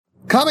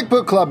Comic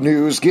Book Club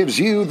News gives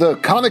you the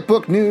comic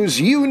book news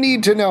you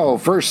need to know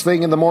first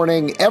thing in the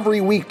morning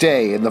every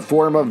weekday in the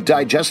form of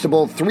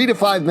digestible 3 to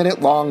 5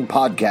 minute long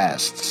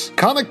podcasts.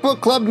 Comic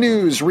Book Club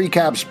News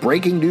recaps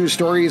breaking news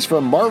stories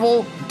from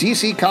Marvel,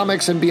 DC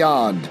Comics, and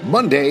beyond,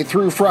 Monday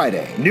through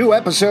Friday. New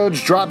episodes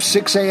drop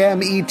 6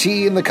 a.m. ET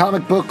in the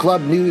Comic Book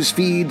Club News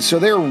feed, so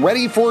they're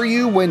ready for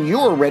you when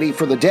you're ready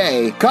for the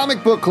day.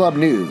 Comic Book Club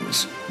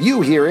News.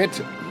 You hear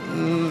it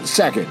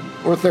second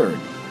or third,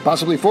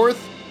 possibly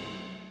fourth.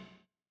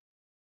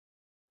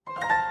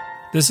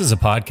 This is a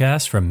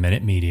podcast from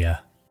Minute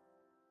Media.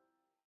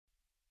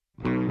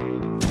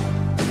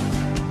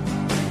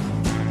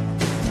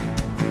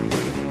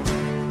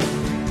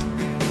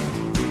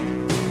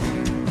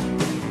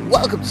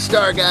 Welcome to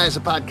Star Guys, a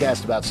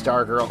podcast about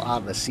Stargirl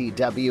on the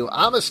CW.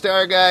 I'm a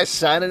Star Guy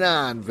signing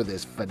on for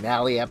this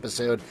finale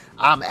episode.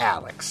 I'm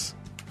Alex.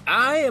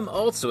 I am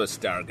also a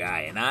Star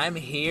Guy, and I'm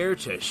here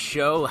to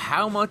show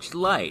how much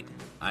light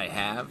I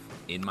have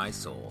in my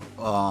soul.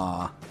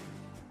 Aw.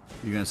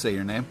 You gonna say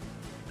your name?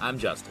 I'm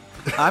Justin.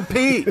 I'm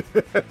Pete.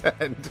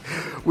 And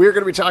we're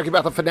going to be talking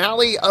about the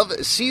finale of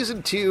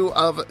Season 2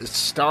 of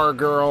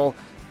Stargirl,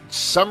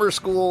 Summer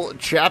School,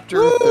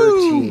 Chapter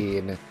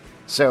 13.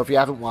 So if you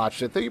haven't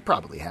watched it, though you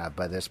probably have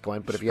by this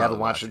point, but if you haven't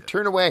watched it,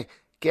 turn away.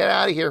 Get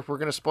out of here. We're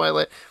going to spoil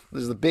it.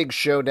 This is the big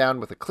showdown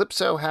with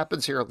Eclipso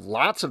happens here.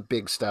 Lots of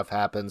big stuff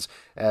happens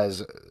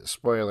as,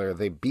 spoiler,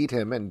 they beat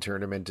him and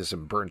turn him into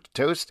some burnt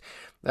toast.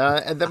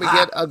 And then we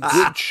get a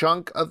good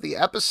chunk of the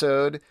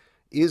episode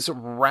is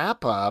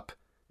wrap up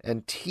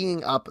and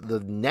teeing up the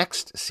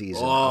next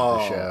season of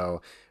the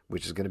show,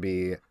 which is going to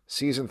be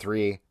Season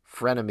 3,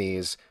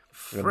 Frenemies.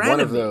 And one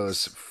of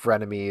those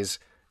frenemies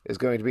is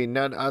going to be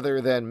none other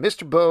than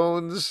Mr.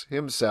 Bones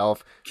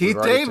himself.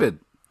 Keith David.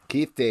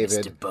 Keith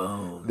David. Mr.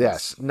 Bones.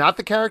 Yes, not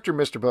the character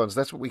Mr. Bones.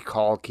 That's what we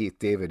call Keith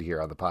David here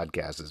on the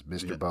podcast is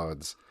Mr.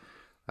 Bones.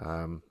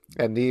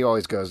 And he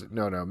always goes,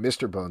 no,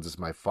 Mr. Bones is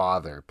my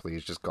father.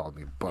 Please just call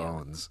me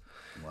Bones. Yeah.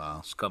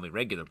 Wow. Just call me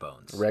Regular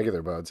Bones.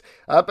 Regular Bones.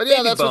 But yeah,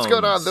 Baby that's Bones. What's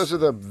going on. Those are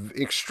the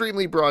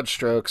extremely broad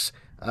strokes.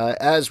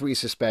 As we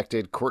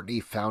suspected, Courtney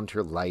found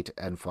her light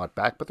and fought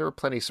back, but there were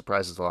plenty of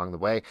surprises along the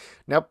way.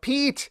 Now,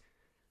 Pete,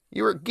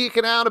 you were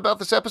geeking out about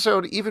this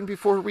episode even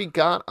before we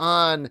got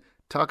on.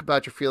 Talk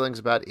about your feelings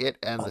about it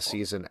and the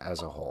season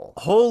as a whole.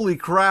 Holy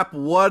crap,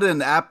 what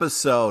an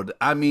episode.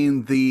 I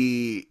mean,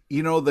 the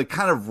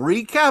kind of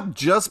recap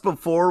just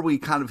before we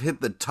kind of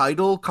hit the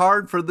title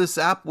card for this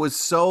app was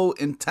so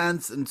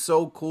intense and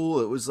so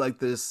cool. It was like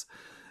this,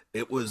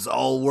 it was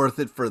all worth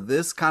it for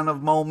this kind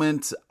of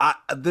moment.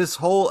 This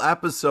whole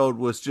episode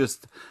was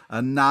just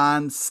a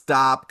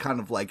non-stop kind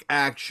of like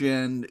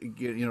action.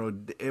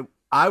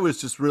 I was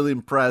just really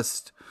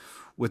impressed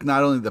with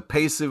not only the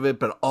pace of it,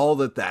 but all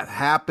that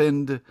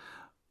happened.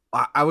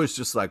 I was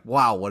just like,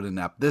 wow, what an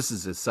app. This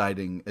is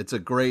exciting. It's a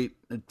great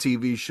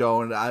TV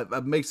show, and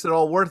it makes it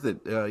all worth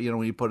it,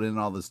 when you put in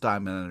all this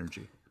time and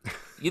energy.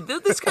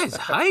 This guy's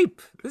hype.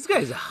 This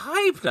guy's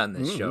hyped on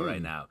this show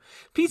right now.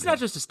 Pete's not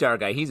just a star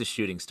guy. He's a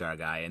shooting star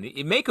guy. And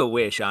you make a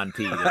wish on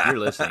Pete if you're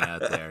listening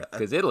out there,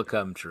 because it'll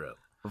come true.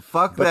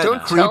 Fuck But that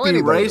don't tell creepy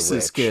anybody to racist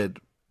wish. kid.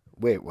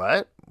 Wait,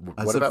 what?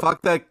 I said,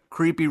 fuck that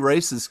creepy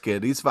racist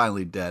kid. He's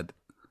finally dead.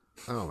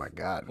 Oh, my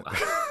God.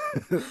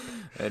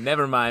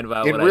 Never mind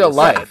about In what real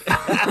I just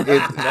life.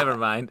 said. Never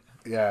mind.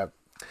 Yeah.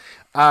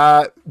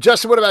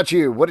 Justin, what about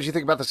you? What did you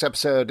think about this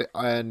episode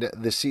and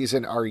the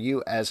season? Are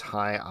you as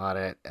high on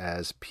it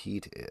as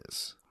Pete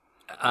is?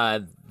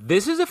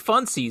 This is a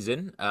fun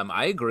season.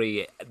 I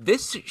agree.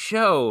 This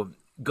show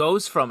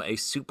goes from a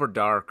super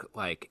dark,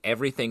 like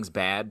everything's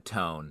bad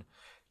tone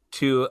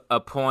to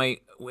a point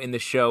in the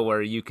show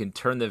where you can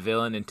turn the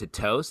villain into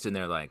toast, and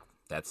they're like,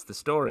 "That's the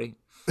story."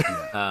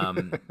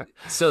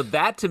 So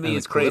that to me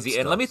is crazy.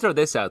 And let me throw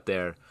this out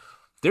there: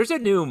 there's a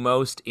new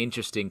most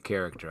interesting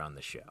character on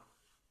the show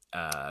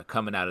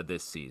coming out of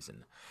this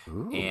season.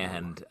 Ooh.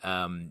 And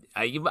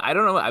I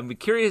don't know. I'm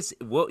curious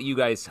who you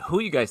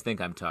guys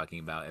think I'm talking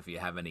about. If you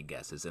have any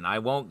guesses, and I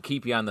won't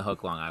keep you on the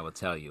hook long, I will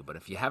tell you. But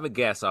if you have a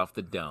guess off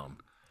the dome,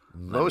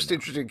 most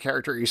interesting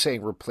character. Are you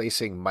saying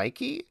replacing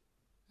Mikey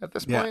at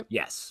this point?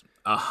 Yes,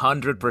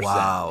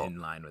 100%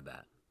 in line with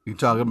that. You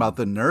talking about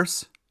the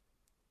nurse?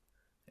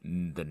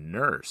 The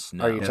nurse.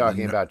 No. Are you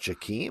talking about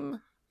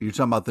Jakeem? You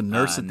talking about the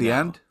nurse at the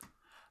end?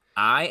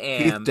 I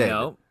am.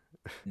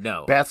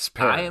 No. Beth's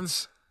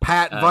parents.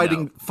 Pat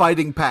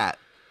fighting Pat.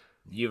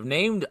 You've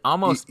named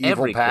almost Evil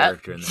every Pat?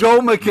 character in the Joe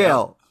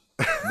McHale.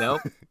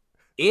 Nope.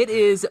 It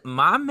is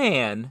my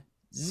man,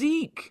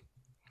 Zeke.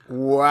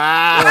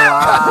 Wow.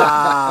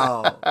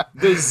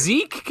 The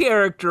Zeke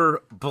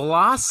character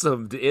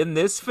blossomed in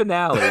this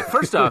finale.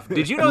 First off,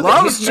 did you know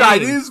Loves that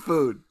Chinese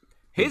food?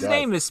 His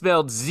name is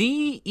spelled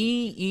Zeek.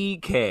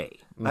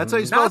 That's how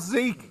you spell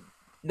Zeke.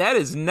 That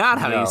is not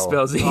how you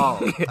spell Zeke. Oh,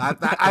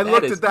 I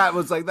looked at that and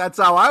was like, that's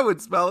how I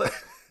would spell it.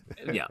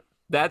 Yeah.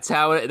 That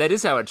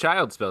is how a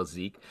child spells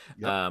Zeke,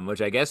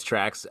 which I guess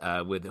tracks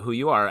with who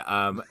you are.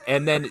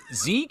 And then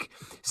Zeke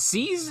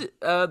sees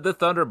the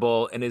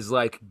Thunderbolt and is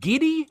like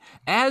giddy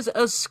as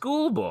a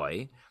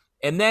schoolboy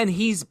And then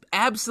he's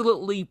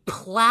absolutely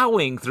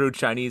plowing through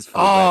Chinese food.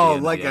 by the Oh, end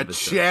of like the a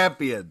episode.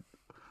 champion.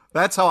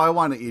 That's how I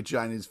want to eat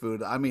Chinese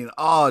food. I mean,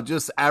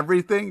 just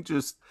everything,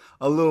 just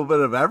a little bit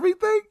of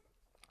everything.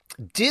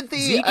 Did the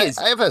Zeke is-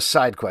 I have a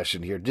side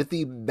question here. Did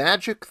the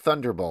magic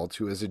thunderbolt,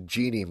 who is a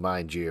genie,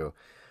 mind you,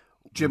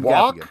 Jim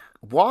walk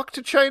Gaffigan.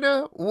 to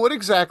China?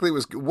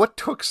 What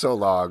took so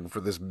long for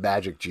this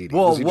magic genie?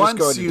 Well, was he just once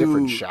going to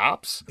different you-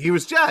 shops? He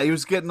was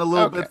getting a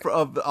little Okay. bit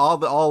of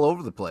all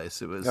over the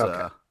place. It was.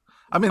 Okay.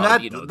 I mean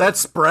Oh, that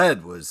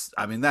spread was.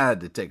 I mean that had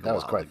to take a That while.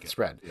 was quite to the get,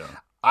 spread. you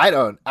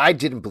know. I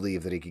didn't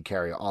believe that he could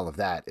carry all of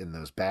that in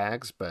those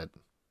bags, but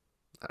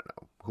I don't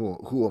know.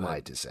 Who am I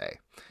to say?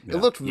 It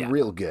looked Yeah.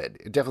 real good.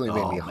 It definitely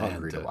made Oh, me man,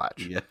 hungry to dude.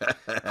 watch. Yeah.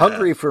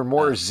 Hungry for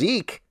more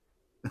Zeke.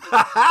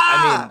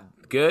 I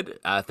mean, good.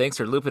 Thanks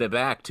for looping it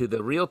back to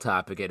the real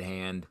topic at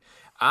hand.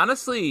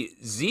 Honestly,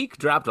 Zeke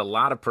dropped a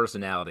lot of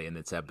personality in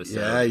this episode.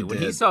 Yeah, he when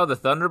he did. saw the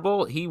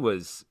Thunderbolt, he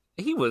was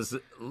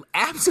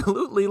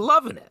absolutely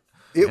loving it.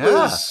 It Yeah.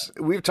 was.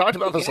 We've talked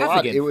about this a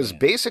lot. Gaffigan It was fan.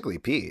 basically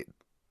Pete,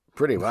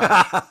 pretty much.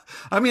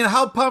 I mean,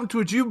 how pumped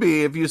would you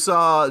be if you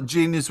saw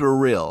genies were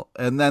real,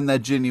 and then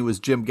that genie was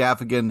Jim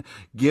Gaffigan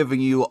giving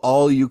you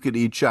all you could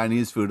eat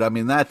Chinese food? I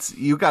mean,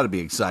 you got to be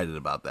excited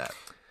about that.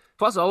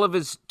 Plus, all of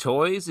his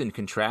toys and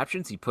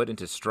contraptions he put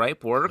into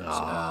Stripe worked.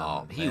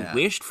 He man.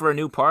 wished for a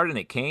new part and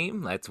it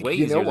came. That's way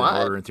You easier know than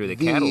what? ordering through the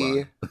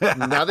catalog.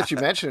 Now that you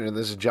mention it, and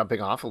this is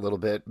jumping off a little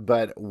bit,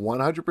 but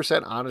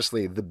 100%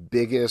 honestly, the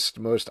biggest,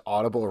 most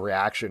audible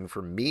reaction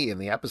for me in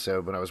the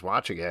episode when I was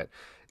watching it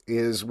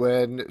is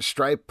when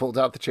Stripe pulled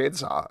out the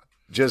chainsaw.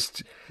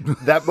 Just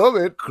that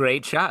moment,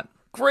 Great shot.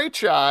 great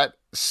shot,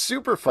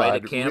 super fun.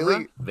 Right at camera?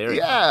 Really, Very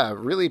yeah,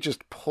 really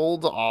just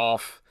pulled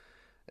off,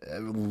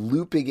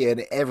 looping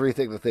in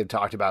everything that they've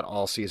talked about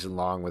all season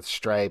long with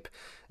Stripe.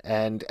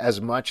 And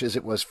as much as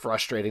it was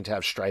frustrating to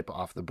have Stripe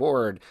off the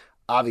board,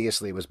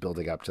 obviously it was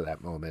building up to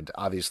that moment.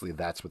 Obviously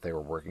that's what they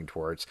were working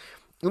towards.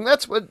 And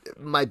that's what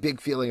my big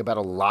feeling about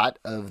a lot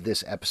of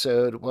this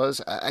episode was.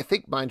 I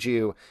think, mind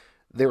you,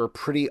 they were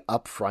pretty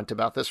upfront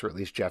about this, or at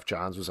least Jeff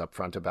Johns was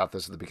upfront about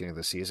this at the beginning of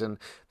the season,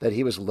 that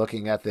he was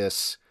looking at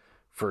this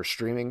for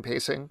streaming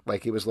pacing.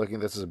 Like he was looking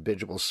at this as a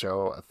bingeable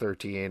show, a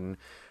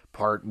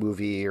 13-part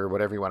movie or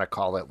whatever you want to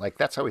call it. Like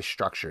that's how he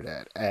structured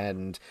it.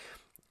 And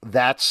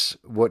that's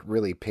what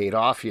really paid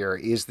off here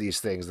is these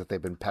things that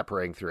they've been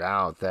peppering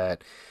throughout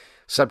that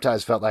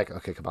sometimes felt like,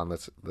 okay, come on,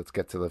 let's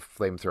get to the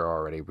flamethrower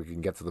already. We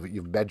can get to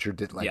you've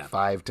mentioned it like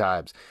 5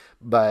 times.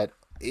 But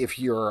if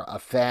you're a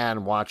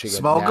fan watching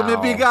Smoke it them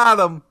if you now got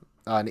them.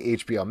 on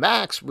HBO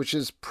Max, which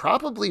is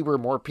probably where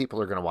more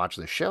people are going to watch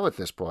the show at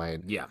this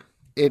point, Yeah.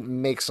 it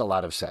makes a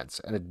lot of sense.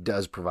 And it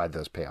does provide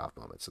those payoff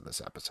moments in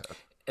this episode.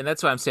 And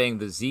that's why I'm saying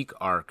the Zeke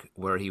arc,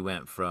 where he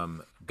went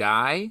from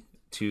guy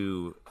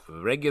to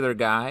regular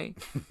guy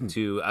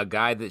to a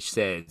guy that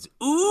says,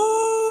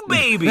 "Ooh,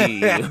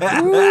 baby."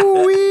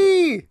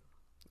 Ooh-wee!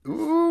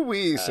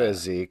 Ooh-wee, says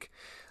Zeke.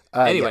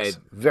 Anyway, yes,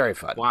 very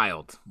fun.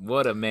 Wild.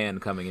 What a man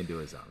coming into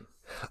his own.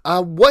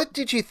 What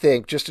did you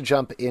think, just to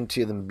jump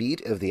into the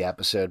meat of the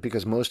episode,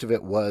 because most of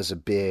it was a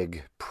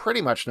big,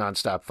 pretty much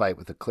nonstop fight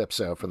with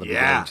Eclipso from the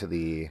beginning to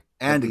the...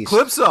 And at least-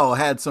 Eclipso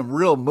had some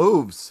real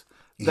moves.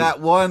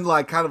 That one,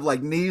 like, kind of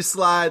like knee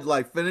slide,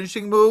 like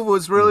finishing move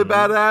was really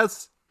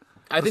badass.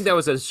 I think that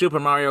was a Super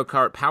Mario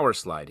Kart power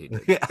slide he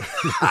did.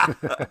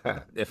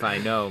 If I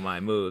know my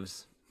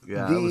moves.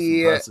 Yeah, that was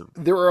impressive.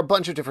 There were a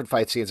bunch of different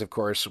fight scenes, of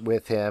course,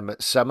 with him.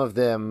 Some of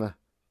them,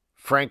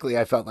 frankly,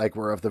 I felt like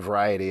were of the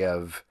variety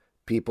of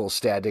people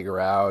standing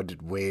around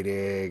and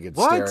waiting and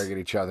What? staring at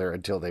each other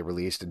until they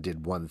released and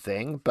did one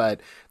thing.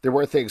 But there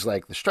were things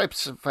like the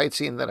Stripes fight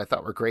scene that I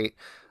thought were great.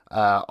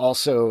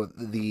 Also,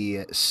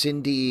 the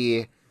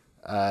Cindy,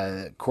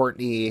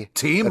 Courtney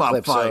Team up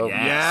Eclipso. fight.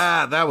 Yes.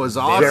 Yeah, that was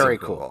awesome. Very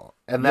cool.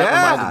 And that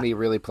Yeah. reminded me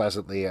really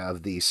pleasantly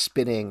of the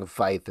spinning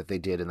fight that they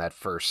did in that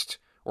first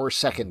or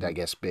second, I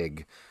guess,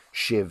 big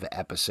Shiv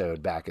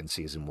episode back in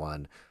season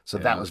 1. So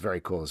that was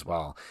very cool as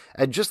well.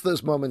 And just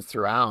those moments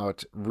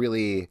throughout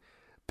really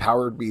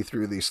powered me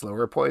through the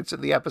slower points in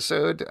the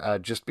episode,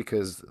 just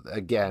because,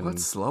 again, What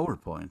slower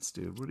points,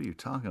 dude? What are you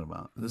talking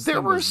about? This There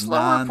thing were was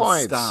slower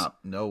points. nonstop.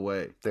 No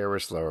way. there were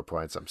slower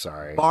points. I'm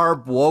sorry.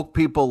 Barb woke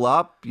people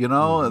up, you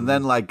know, and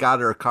then like got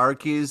her car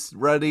keys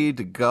ready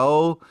to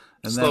go.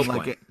 And Slow then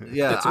like, point.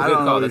 yeah, That's a I good don't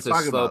know call. what you're That's a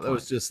talking slow about. It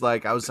was point. just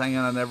like I was hanging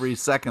on every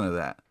second of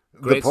that. The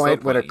Great slow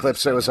point when point you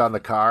just Eclipso was pointed on the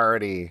car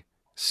and he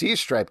sees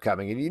Stripe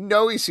coming, and you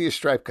know he sees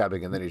Stripe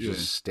coming, and then he's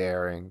just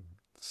staring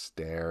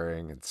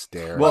and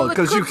staring. Well, Well,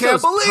 because you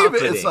can't Eclipso's believe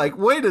it. It's puppeting. like,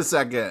 wait a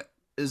second,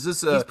 is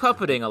this He's a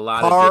puppeting a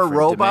lot car of different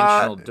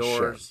robot? dimensional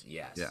doors.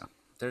 Yes. Yeah.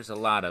 There's a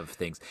lot of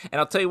things. And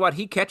I'll tell you what,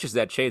 he catches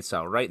that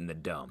chainsaw right in the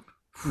dome.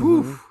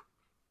 Whew.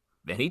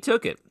 And he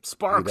took it.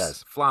 Sparks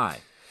does. fly.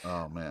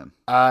 Oh man,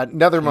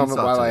 Another moment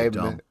Chainsaw while to the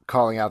I'm dome.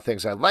 calling out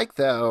things I like,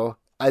 though,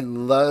 I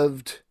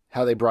loved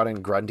how they brought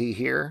in Grundy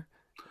here.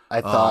 I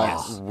thought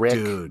yes. Rick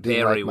Dude. being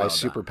Very like, my well done.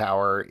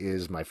 superpower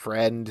is my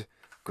friend.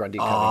 Grundy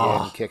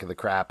coming in, kicking the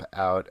crap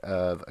out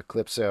of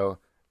Eclipso.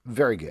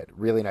 Very good.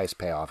 Really nice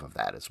payoff of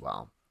that as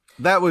well.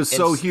 That was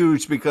so It's-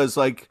 huge because,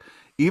 like,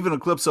 even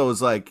Eclipso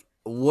was like,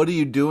 "What are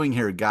you doing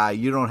here, guy?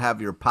 You don't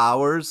have your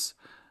powers."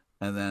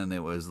 And then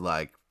it was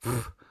like,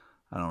 "Pff,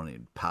 I don't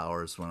need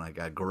powers when I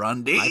got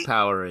Grundy. My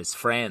power is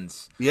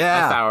friends.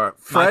 Yeah, my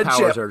friendship.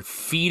 powers are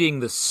feeding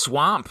the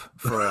swamp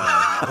for a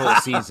whole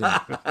season.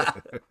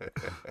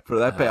 for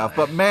that payoff."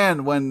 But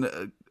man,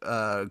 when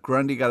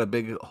Grundy got a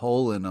big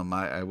hole in him,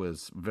 I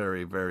was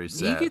very, very He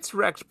sad. gets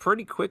wrecked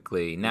pretty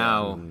quickly.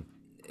 Now,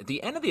 at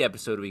the end of the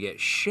episode, we get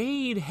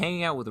Shade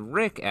hanging out with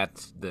Rick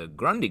at the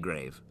Grundy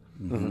grave.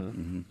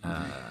 Very feel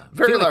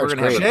like we're large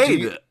gonna have grave. Shade.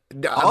 Do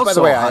you- by Also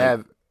the way,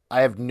 hype.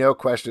 I have no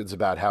questions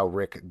about how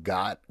Rick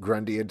got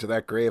Grundy into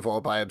that grave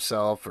all by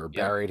himself, or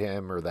Yeah. buried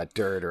him, or that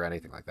dirt, or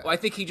anything like that. Well, I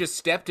think he just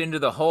stepped into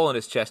the hole in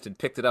his chest and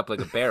picked it up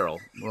like a barrel.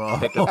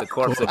 Picked up the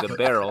corpse like a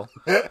barrel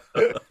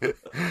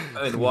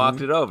and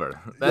walked it over.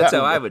 That's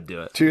how I would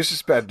do it. Two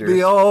suspenders.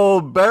 The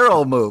old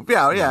barrel move.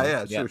 Yeah.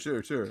 Yeah.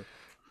 Sure.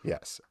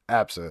 Yes,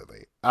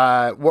 absolutely.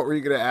 What were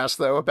you going to ask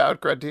though about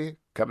Grundy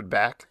coming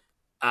back?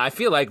 I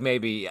feel like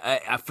maybe,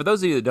 for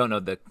those of you that don't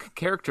know, the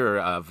character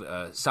of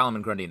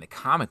Solomon Grundy in the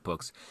comic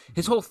books,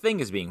 his whole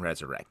thing is being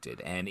resurrected.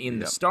 And in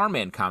the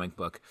Starman comic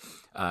book,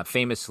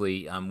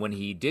 famously, when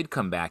he did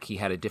come back, he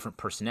had a different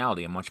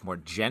personality, a much more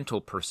gentle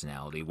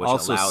personality, which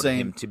Also allowed same-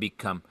 him to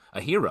become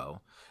a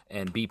hero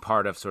and be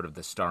part of sort of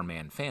the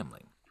Starman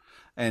family.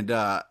 And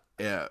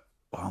yeah,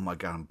 oh my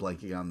god, I'm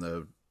blanking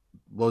on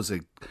what was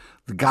it?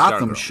 The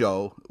Gotham Stargirl.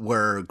 show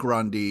where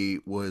Grundy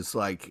was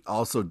like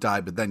also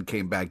died, but then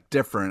came back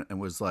different and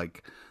was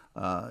like,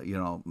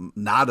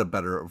 not a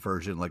better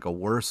version, like a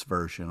worse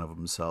version of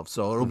himself.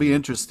 So it'll be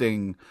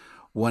interesting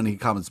when he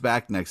comes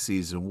back next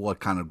season, what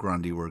kind of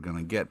Grundy we're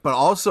gonna get. But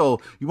also,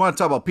 you want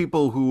to talk about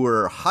people who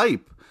were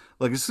hype.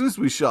 Like as soon as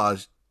we saw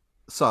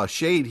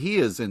Shade, he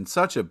is in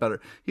such a better.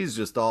 He's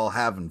just all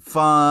having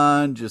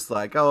fun, just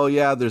like, oh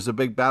yeah, there's a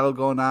big battle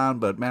going on,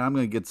 but man, I'm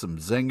gonna get some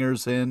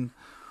zingers in.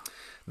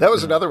 That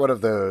was another one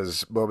of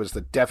those moments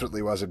that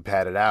definitely wasn't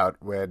padded out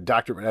when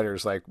Dr.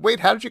 Manetter's like, wait,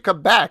 how did you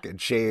come back? And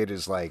Shade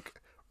is like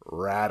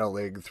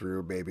rattling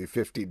through maybe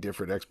 50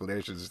 different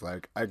explanations. He's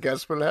like, I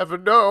guess we'll have a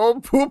no.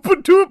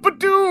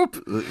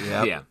 Poop-a-doop-a-doop.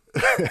 Yeah.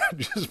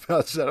 Just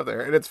bounces out of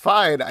there. And it's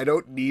fine. I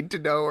don't need to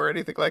know or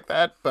anything like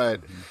that,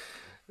 but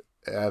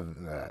I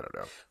don't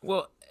know.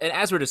 Well, and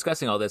as we're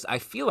discussing all this, I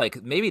feel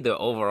like maybe the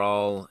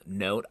overall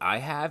note I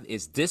have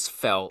is this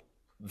felt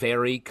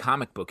very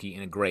comic booky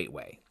in a great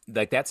way.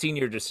 Like that scene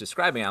you're just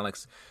describing,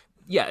 Alex.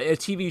 Yeah, a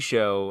TV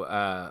show,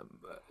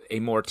 a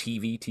more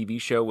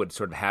TV show would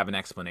sort of have an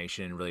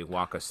explanation and really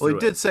walk us Well, through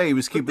he did it. say he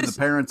was keeping this- the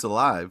parents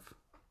alive.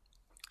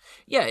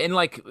 Yeah, and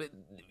like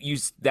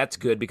that's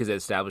good because it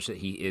established that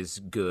he is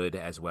good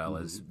as well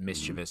as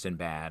mischievous and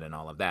bad and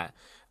all of that.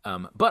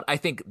 But I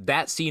think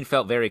that scene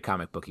felt very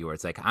comic booky, where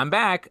it's like, I'm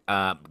back,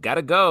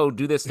 gotta go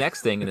do this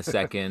next thing in a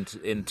second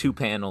in 2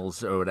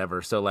 panels or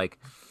whatever. So like,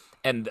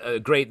 and a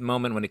great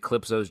moment when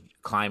Eclipso's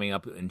climbing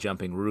up and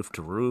jumping roof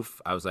to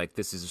roof. I was like,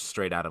 this is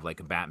straight out of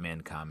like a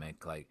Batman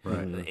comic. Like,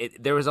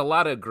 there was a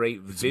lot of great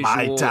visual,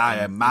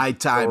 my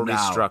time story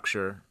now.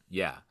 structure,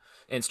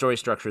 and story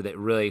structure that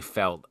really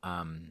felt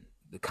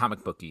the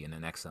comic booky in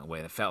an excellent way.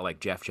 It felt like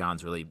Jeff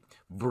Johns really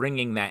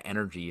bringing that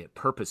energy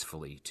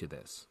purposefully to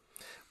this.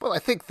 Well, I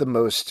think the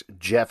most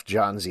Jeff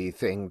Johnsy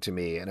thing to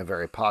me in a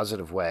very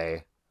positive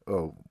way.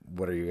 Oh,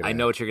 what are you going to I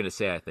know what you're going to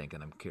say, I think,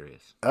 and I'm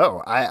curious.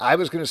 Oh, I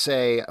was going to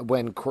say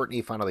when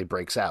Courtney finally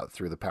breaks out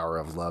through the power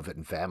of love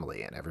and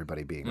family and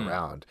everybody being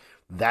around,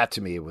 that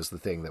to me was the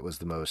thing that was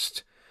the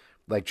most,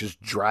 like, just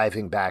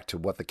driving back to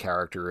what the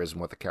character is and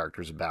what the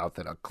character is about.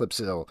 That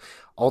Eclipso,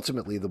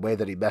 ultimately, the way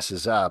that he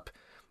messes up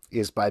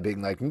is by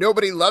being like,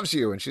 nobody loves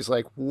you. And she's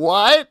like,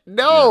 what?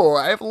 No,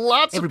 I have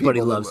lots Everybody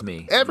of people. loves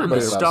me.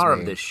 Everybody I'm the loves star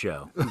me. of this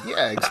show.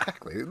 Yeah,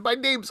 exactly. My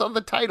name's on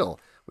the title.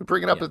 We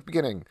bring it up at the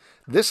beginning.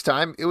 This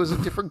time, it was a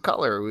different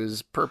color. It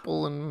was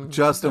purple and...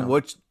 Justin,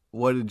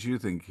 what did you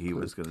think he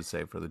was going to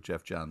say for the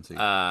Jeff Johns scene?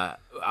 I'll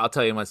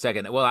tell you in 1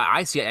 second. Well,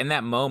 I see it. In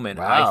that moment,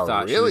 Wow, I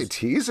thought she really was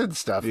teasing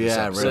stuff. this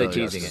Yeah, episode. really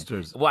really, teasing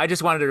yes. it. Well, I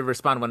just wanted to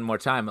respond one more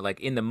time. Like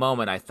in the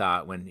moment, I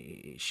thought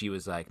when she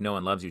was like, "No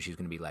one loves you," she's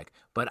going to be like,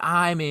 "But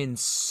I'm in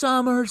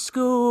summer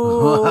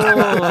school."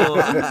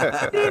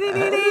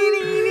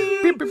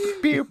 Pew, pew,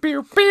 pew,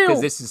 pew, pew.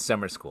 Because this is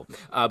summer school.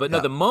 But no,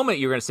 the moment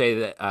you're going to say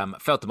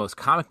that felt the most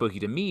comic booky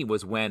to me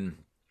was when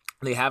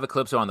they have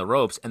Eclipso on the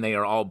ropes and they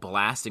are all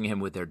blasting him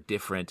with their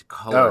different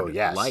colored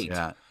yes. light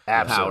Yeah.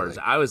 Absolutely. powers.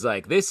 I was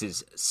like, this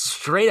is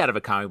straight out of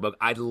a comic book.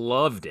 I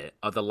loved it.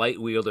 The light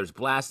wielders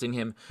blasting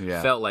him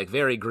felt like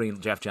very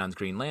Jeff Johns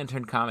Green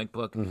Lantern comic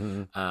book.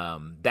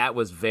 That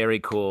was very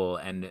cool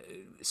and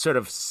sort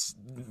of,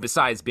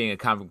 besides being a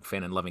comic book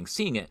fan and loving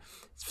seeing it,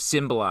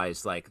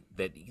 symbolized like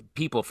that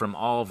people from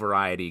all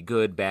variety,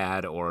 good,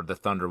 bad, or the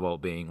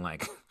Thunderbolt being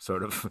like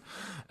sort of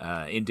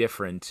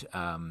indifferent,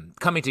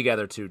 coming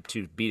together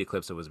to beat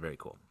Eclipso was very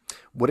cool.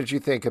 What did you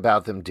think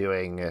about them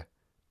doing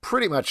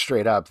pretty much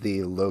straight up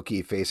the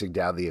Loki facing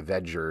down the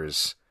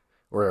Avengers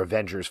or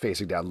Avengers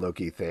facing down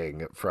Loki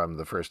thing from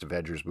the first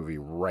Avengers movie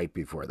right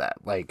before that.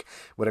 Like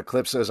when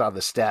Eclipso's on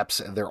the steps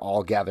and they're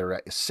all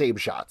gathered, same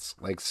shots,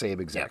 like same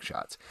exact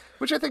shots,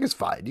 which I think is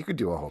fine. You could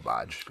do a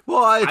homage.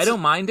 Well, I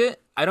don't mind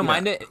it. I don't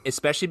mind it,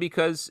 especially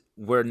because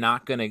we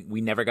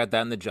never got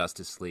that in the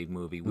Justice League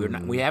movie.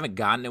 We haven't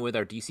gotten it with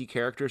our DC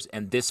characters,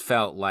 and this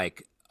felt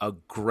like a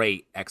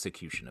great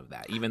execution of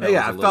that. Even though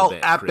it felt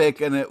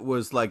epic, and it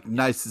was like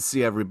nice to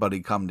see everybody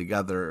come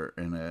together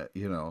in a,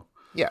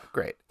 Yeah,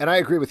 great. And I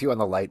agree with you on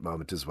the light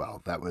moment as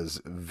well. That was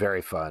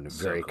very fun,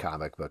 very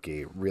comic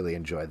booky. Really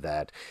enjoyed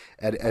that.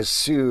 And as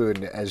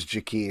soon as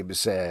Jakeem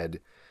said,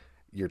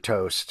 "You're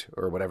toast,"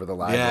 or whatever the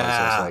line was,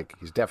 I was like,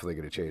 he's definitely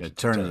going to change it.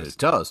 Turn it to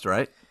toast,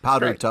 right?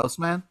 Powdered toast,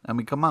 man. I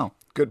mean, come on.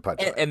 Good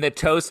punch. And the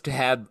toast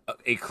had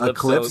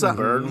Eclipse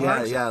burn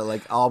marks. Yeah,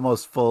 like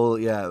almost full.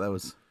 Yeah, that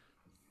was.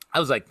 I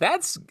was like,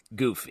 that's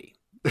goofy.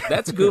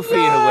 That's goofy in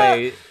a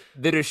way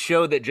that a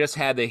show that just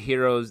had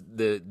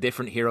the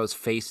different heroes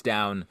face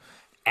down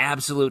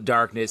absolute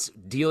darkness,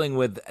 dealing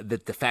with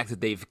the fact that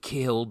they've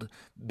killed,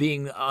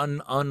 being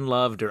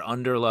unloved or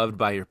underloved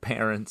by your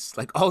parents,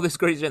 like all this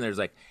crazy. And there's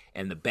like,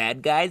 and the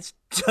bad guys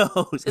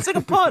toast. It's like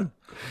a pun.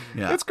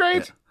 Yeah, it's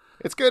great. Yeah.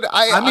 It's good.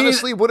 I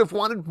honestly would have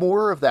wanted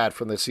more of that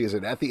from this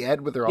season. At the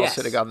end, when they're all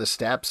sitting on the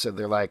steps and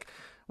they're like,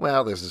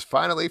 well, this is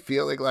finally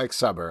feeling like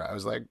summer. I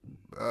was like,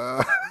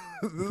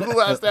 this is the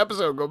last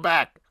episode. Go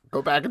back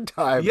in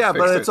time. Yeah,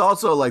 but it's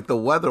also like the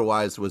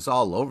weather-wise was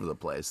all over the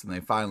place, and they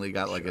finally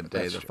got like a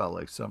day that felt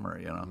like summer,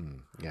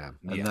 Yeah.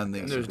 And then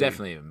there's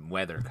definitely a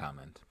weather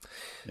comment.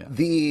 Yeah.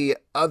 The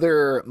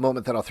other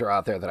moment that I'll throw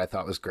out there that I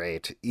thought was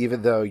great,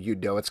 even though you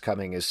know it's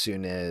coming as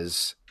soon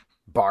as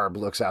Barb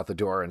looks out the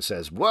door and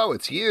says, "Whoa,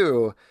 it's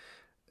you."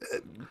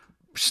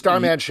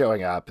 Starman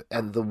showing up,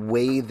 and the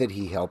way that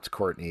he helped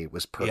Courtney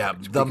was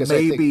perfect.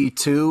 Yeah,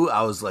 too.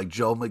 I was like,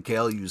 Joel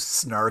McHale, you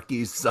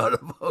snarky son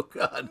of a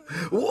gun.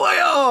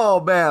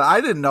 Whoa, man.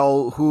 I didn't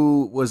know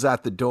who was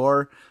at the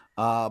door,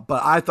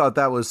 but I thought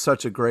that was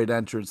such a great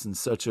entrance and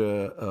such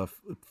a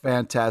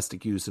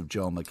fantastic use of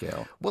Joel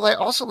McHale. Well, I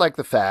also like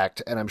the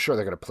fact, and I'm sure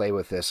they're going to play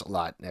with this a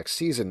lot next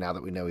season now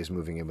that we know he's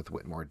moving in with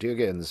Whitmore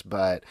Duggins,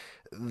 but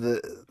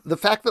the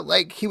fact that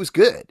like he was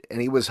good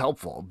and he was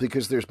helpful,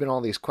 because there's been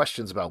all these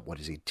questions about what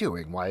is he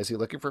doing? Why is he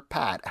looking for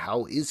Pat?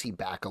 How is he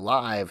back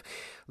alive?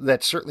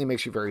 That certainly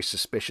makes you very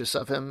suspicious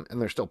of him,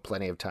 and there's still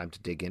plenty of time to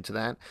dig into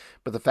that.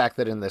 But the fact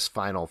that in this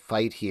final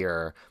fight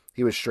here,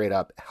 he was straight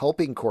up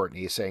helping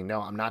Courtney, saying, no,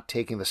 I'm not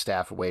taking the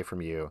staff away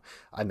from you.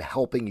 I'm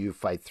helping you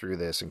fight through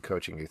this and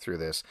coaching you through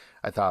this,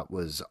 I thought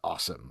was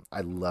awesome.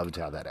 I loved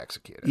how that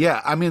executed. Yeah,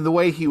 I mean, the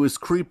way he was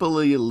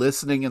creepily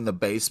listening in the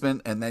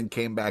basement and then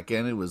came back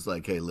in, it was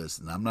like, hey,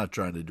 listen, I'm not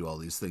trying to do all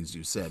these things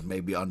you said,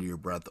 maybe under your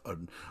breath or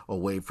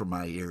away from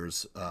my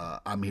ears.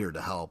 I'm here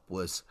to help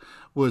was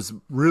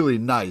really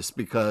nice,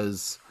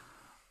 because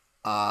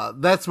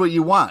that's what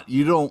you want.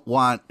 You don't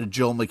want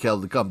Joel McHale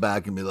to come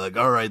back and be like,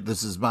 all right,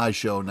 this is my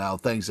show now.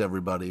 Thanks,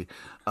 everybody.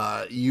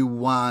 You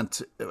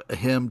want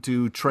him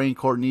to train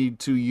Courtney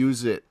to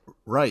use it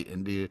right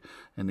and to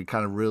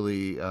kind of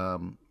really,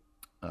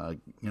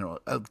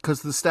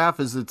 because the staff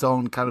is its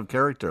own kind of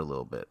character a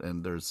little bit,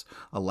 and there's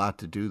a lot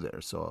to do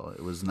there. So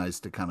it was nice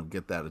to kind of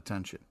get that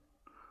attention.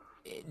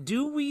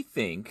 Do we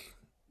think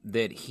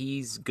that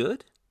he's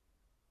good?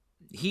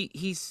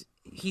 He's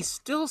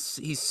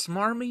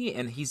smarmy,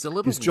 and he's a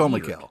little. He's Joe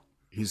weird. McHale.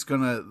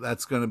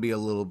 That's gonna be a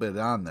little bit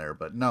on there,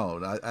 but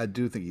no, I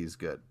do think he's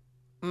good.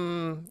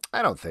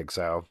 I don't think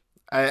so.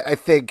 I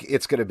think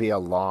it's going to be a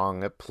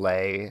long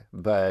play,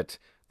 but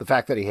the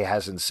fact that he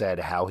hasn't said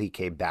how he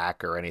came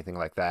back or anything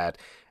like that,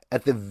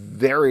 at the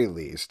very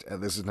least,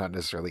 and this is not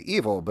necessarily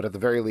evil, but at the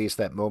very least,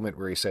 that moment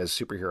where he says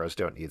superheroes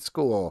don't need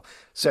school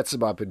sets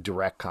him up in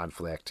direct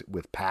conflict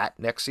with Pat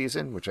next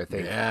season, which I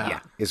think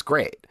is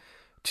great.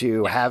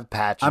 To have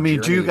Pat. I mean,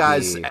 do you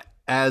guys,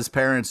 as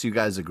parents, you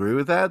guys agree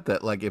with that?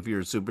 That like, if you're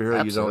a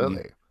superhero, you don't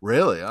need...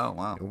 Really? Oh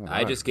wow!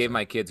 I just gave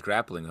my kids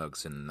grappling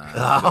hooks, and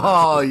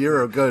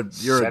you're a good.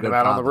 Send them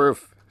out on the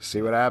roof.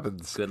 See what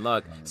happens. Good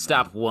luck.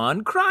 Stop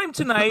one crime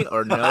tonight,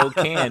 or no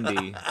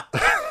candy.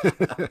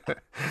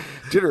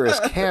 Dinner is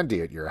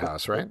candy at your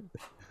house, right?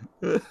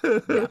 Yeah,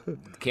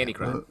 candy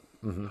crime.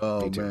 Mm-hmm.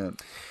 Oh man.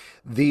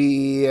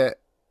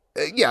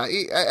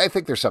 I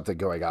think there's something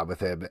going on with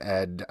him,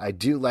 and I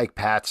do like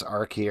Pat's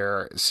arc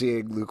here.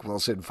 Seeing Luke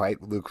Wilson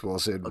fight Luke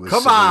Wilson was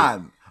come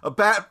on.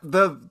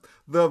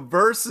 The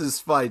versus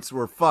fights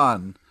were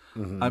fun.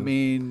 Mm-hmm. I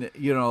mean,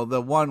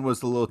 the one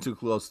was a little too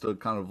close to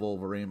kind of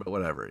Wolverine, but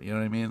whatever. You know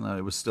what I mean?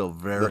 It was still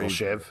very Little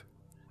Shiv.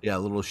 Yeah,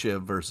 Little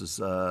Shiv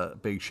versus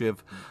Big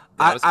Shiv.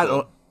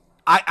 Cool.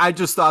 I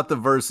just thought the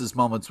versus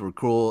moments were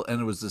cool, and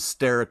it was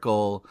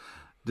hysterical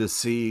to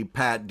see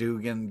Pat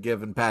Dugan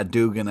giving Pat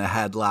Dugan a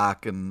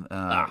headlock, and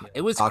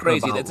it was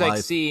crazy.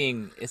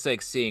 It's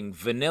like seeing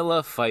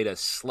vanilla fight a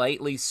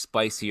slightly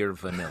spicier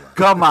vanilla.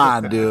 Come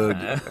on,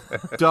 dude!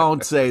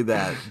 Don't say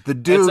that. The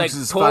Dukes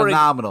is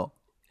phenomenal.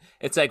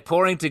 It's like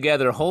pouring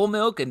together whole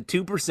milk and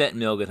 2%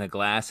 milk in a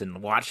glass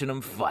and watching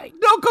them fight.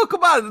 No,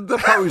 come on. The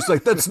part was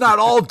like, that's not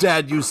all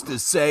Dad used to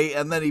say.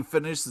 And then he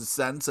finished the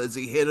sentence as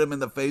he hit him in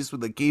the face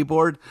with the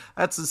keyboard.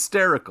 That's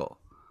hysterical.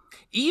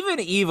 Even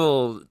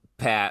evil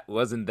Pat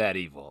wasn't that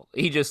evil.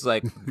 He just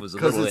like was a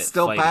little bit it's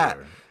still fighter. Pat.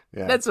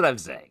 Yeah. That's what I'm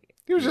saying.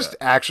 He was just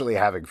actually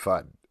having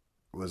fun.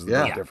 Was the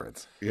big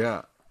difference.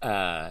 Yeah.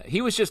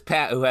 He was just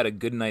Pat who had a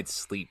good night's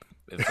sleep.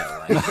 If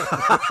that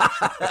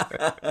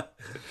like.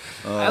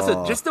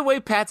 Also, just the way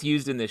Pat's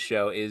used in this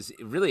show is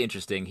really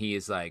interesting. He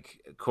is like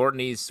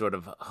Courtney's sort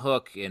of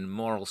hook and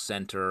moral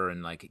center,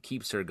 and like it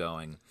keeps her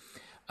going.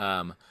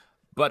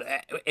 But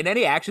in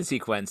any action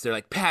sequence, they're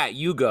like, Pat,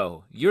 you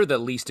go. You're the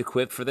least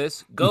equipped for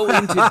this. Go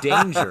into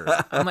danger.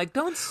 I'm like,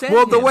 don't send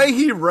Well, the him. way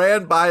he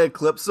ran by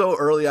Eclipso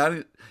early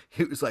on,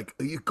 he was like,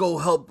 you go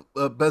help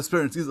Best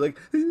Parents. He's like,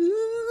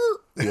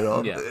 you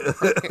know, Yeah.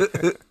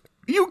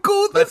 you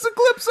go with this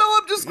Eclipso.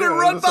 I'm just going to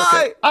run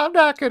by. I'm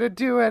not going to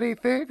do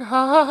anything. Ha,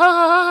 ha,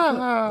 ha,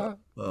 ha.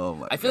 Oh,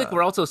 my I feel like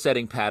we're also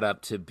setting Pat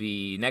up to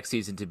be next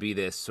season to be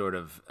this sort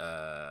of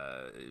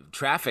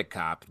traffic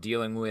cop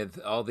dealing with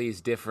all these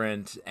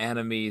different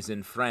enemies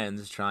and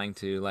friends trying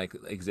to like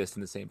exist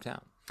in the same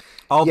town.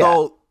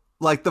 Although,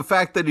 like the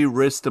fact that he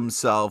risked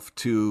himself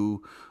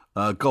to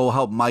go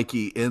help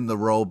Mikey in the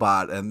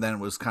robot and then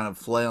was kind of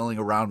flailing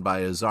around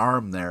by his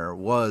arm there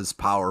was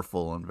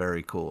powerful and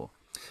very cool.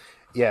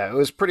 Yeah, it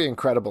was pretty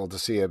incredible to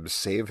see him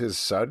save his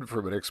son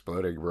from an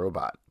exploding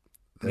robot.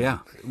 Yeah.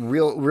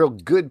 Real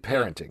good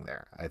parenting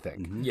there, I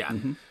think. Yeah.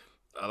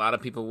 A lot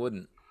of people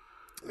wouldn't.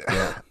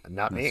 Yeah,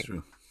 not me. That's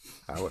true.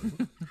 I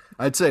wouldn't.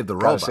 I'd save the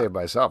Gotta robot. save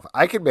myself.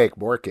 I could make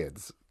more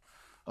kids.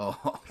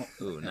 Oh,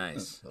 Ooh,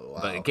 nice. Wow.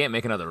 But you can't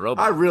make another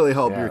robot. I really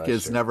hope Yeah, your that's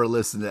kids true. never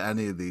listen to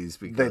any of these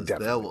They because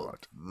definitely they will,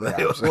 won't.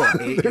 they will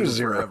hate There's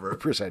you forever.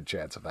 0%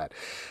 chance of that.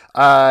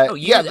 Oh,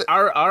 yeah,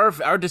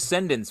 our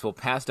descendants will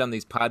pass down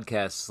these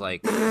podcasts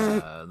like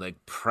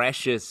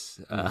precious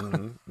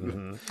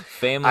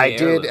family. I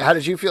did. heirlooms. How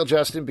did you feel,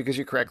 Justin? Because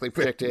you correctly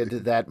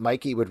predicted that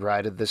Mikey would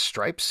ride the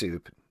stripe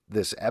suit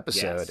this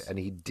episode, Yes. and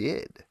he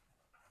did.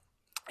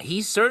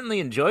 He certainly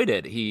enjoyed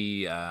it.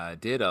 He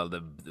did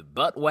the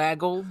butt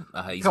waggle.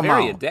 He's Come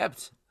very on.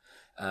 adept.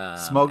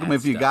 Smoke them at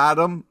if you stuff. got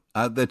them.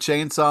 The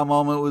chainsaw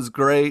moment was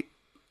great.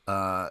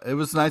 It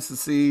was nice to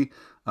see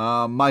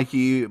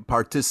Mikey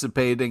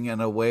participating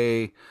in a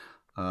way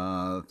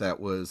that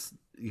was,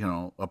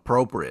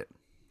 appropriate.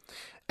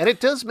 And it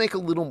does make a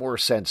little more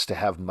sense to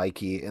have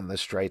Mikey in the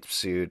striped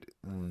suit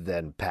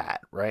than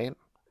Pat, right?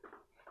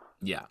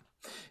 Yeah.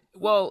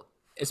 Well,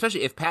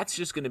 especially if Pat's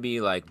just going to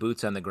be like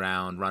boots on the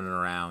ground, running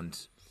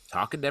around,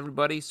 talking to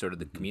everybody, sort of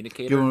the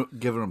communicator.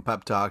 Giving them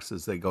pep talks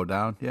as they go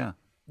down. Yeah.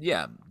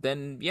 Yeah.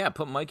 Then,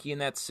 put Mikey in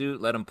that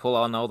suit, let him pull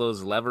on all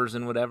those levers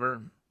and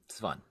whatever. It's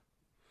fun.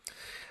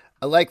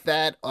 I like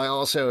that. I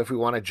also, if we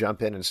want to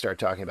jump in and start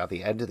talking about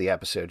the end of the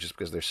episode, just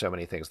because there's so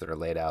many things that are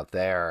laid out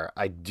there,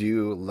 I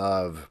do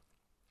love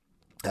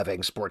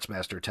having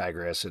Sportsmaster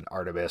Tigress and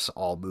Artemis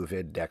all move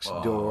in next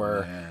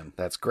door. Man.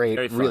 That's great.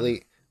 Very fun.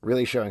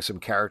 Really showing some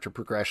character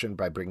progression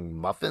by bringing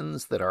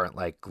muffins that aren't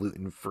like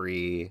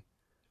gluten-free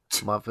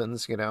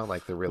muffins,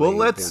 like they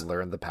really they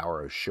learn the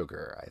power of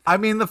sugar, I think. I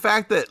mean, the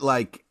fact that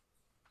like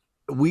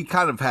we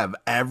kind of have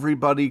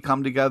everybody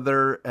come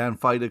together and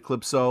fight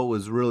Eclipso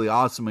was really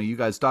awesome, and you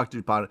guys talked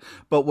about it.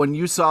 But when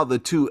you saw the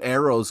two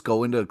arrows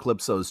go into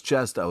Eclipso's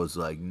chest, I was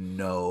like,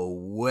 no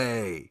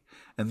way.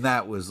 And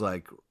that was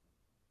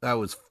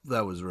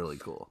really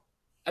cool.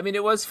 I mean,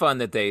 it was fun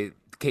that they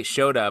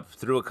showed up,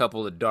 threw a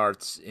couple of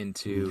darts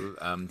into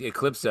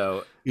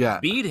Eclipso,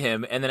 beat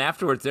him, and then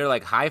afterwards they're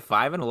like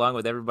high-fiving along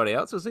with everybody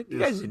else. I was like, you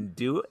guys didn't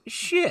do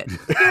shit.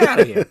 Get out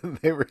of here.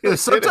 They really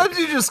Sometimes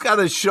you just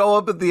gotta show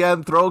up at the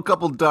end, throw a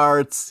couple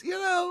darts, They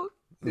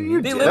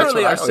That's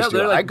literally what I are always do.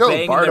 they're I like go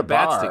banging bar their to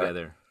bats bar.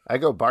 together. I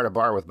go bar to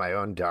bar with my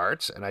own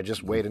darts, and I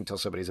just wait until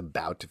somebody's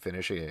about to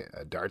finish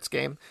a darts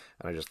game,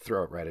 and I just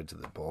throw it right into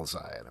the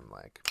bullseye, and I'm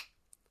like,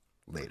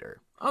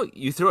 later. Oh,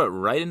 you threw it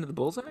right into the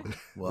bullseye?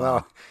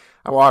 Well,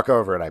 I walk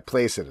over and I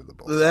place it in the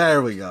bullseye.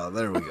 There we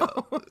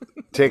go.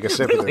 Take a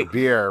sip of the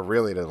beer,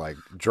 really to like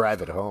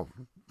drive it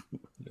home.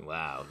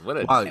 Wow, what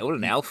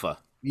an alpha.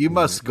 You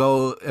must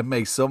go and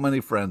make so many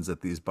friends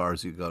at these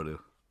bars you go to.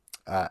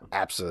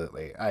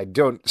 Absolutely. I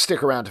don't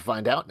stick around to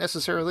find out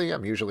necessarily.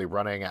 I'm usually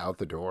running out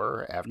the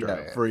door after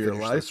I for your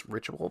finish life. this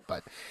ritual,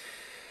 but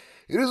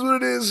it is what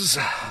it is.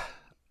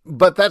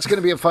 But that's going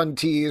to be a fun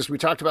tease. We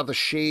talked about the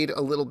shade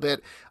a little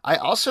bit. I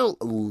also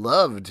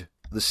loved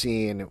the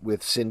scene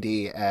with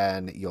Cindy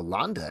and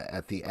Yolanda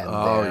at the end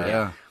there.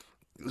 Yeah.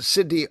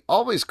 Cindy,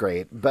 always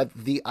great, but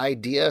the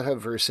idea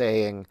of her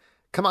saying,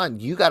 come on,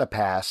 you got a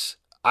pass.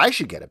 I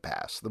should get a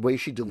pass. The way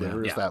she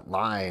delivers that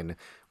line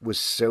was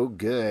so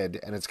good,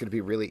 and it's going to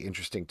be really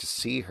interesting to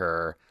see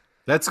her.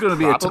 That's going to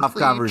be a tough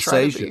probably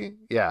try to conversation.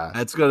 be- Yeah.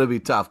 That's going to be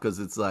tough because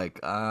it's like,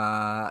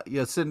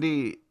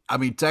 Cindy, I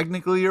mean,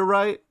 technically you're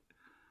right,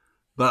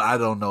 but I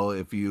don't know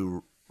if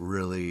you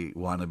really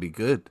want to be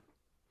good.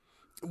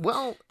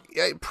 Well,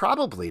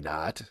 probably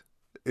not.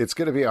 it's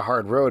going to be a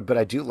hard road, but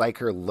I do like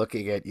her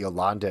looking at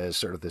Yolanda as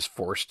sort of this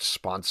forced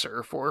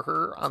sponsor for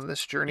her on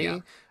this journey. Yeah.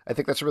 I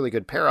think that's a really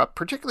good pair up,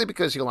 particularly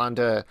because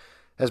Yolanda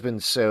has been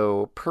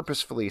so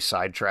purposefully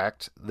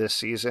sidetracked this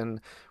season,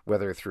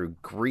 whether through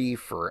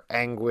grief or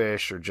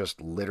anguish or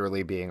just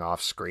literally being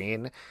off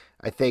screen.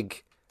 I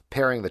think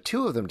pairing the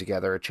two of them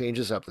together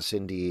changes up the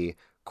Cindy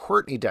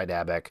Courtney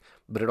dynamic,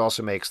 but it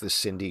also makes the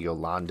Cindy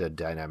Yolanda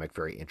dynamic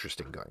very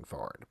interesting going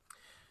forward.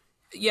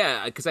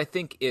 Yeah, because I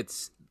think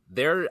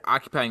they're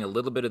occupying a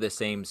little bit of the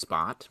same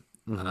spot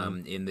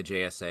in the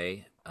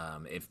JSA.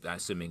 If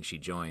assuming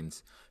Shiv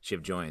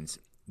joins,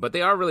 but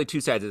they are really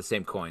two sides of the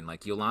same coin.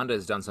 Like Yolanda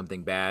has done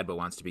something bad but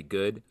wants to be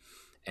good,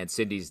 and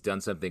Cindy's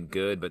done something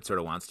good but sort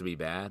of wants to be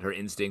bad. Her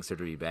instincts are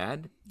to be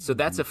bad. So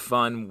that's a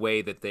fun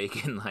way that they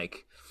can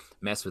like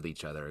mess with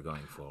each other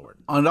going forward.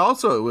 And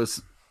also, it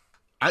was,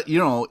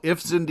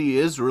 if Cindy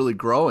is really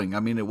growing,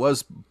 I mean, it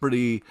was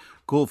pretty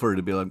cool for her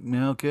to be like,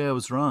 yeah, okay, I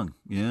was wrong.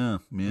 Yeah,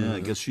 I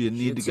guess she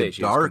need to get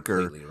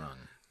darker. Completely wrong.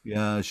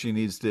 Yeah, she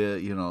needs to,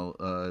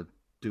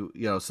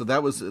 so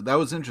that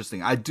was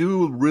interesting. I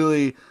do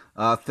really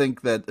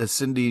think that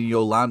Cindy and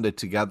Yolanda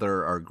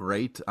together are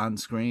great on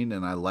screen,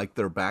 and I like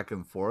their back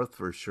and forth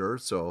for sure.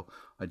 So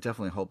I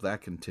definitely hope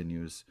that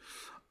continues.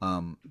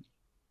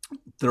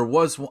 There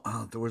was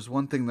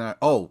one thing that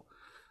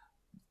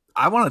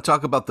I want to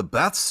talk about the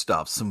Beth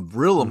stuff. Some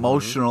real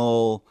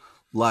emotional,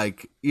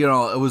 like, it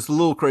was a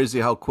little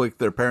crazy how quick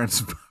their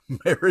parents'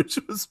 marriage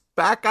was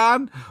back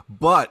on,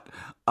 but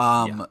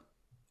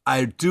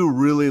I do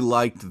really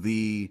liked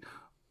the,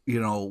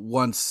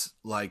 once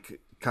like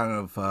kind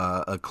of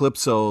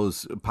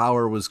Eclipso's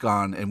power was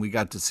gone and we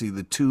got to see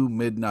the two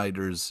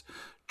Midnighters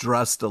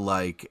dressed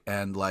alike,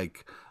 and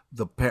like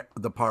the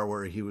part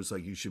where he was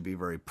like, you should be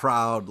very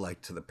proud,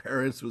 like to the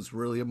parents, was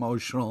really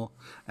emotional.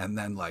 And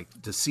then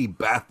like to see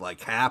Beth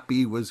like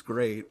happy was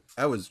great.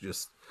 That was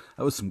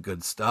some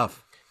good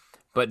stuff.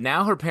 But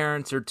now her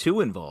parents are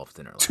too involved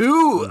in her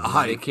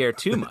life. They care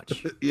too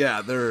much.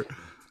 Yeah, they're...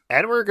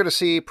 And we're going to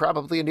see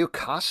probably a new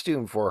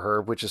costume for her,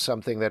 which is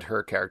something that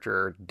her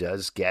character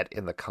does get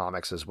in the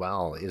comics as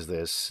well, is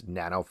this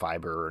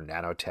nanofiber or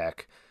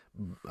nanotech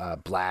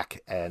black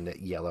and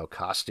yellow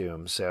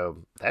costume.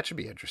 So that should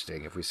be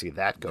interesting if we see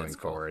that going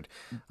forward.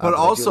 But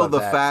also the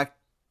fact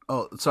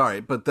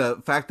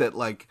that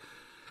like,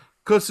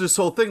 because this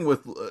whole thing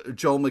with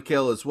Joel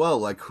McHale as well,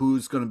 like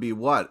who's going to be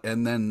what,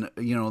 and then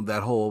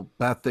that whole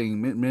Beth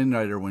thing,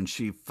 Midnighter, when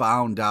she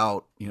found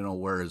out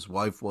where his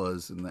wife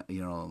was, and that,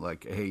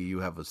 like, hey,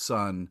 you have a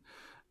son,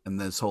 and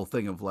this whole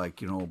thing of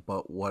like,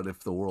 but what if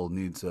the world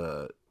needs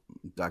a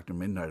Dr.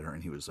 Midnighter,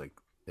 and he was like,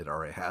 it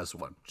already has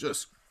one.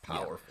 Just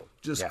powerful,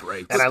 just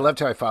great. And I loved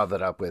how I followed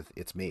that up with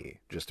 "It's me,"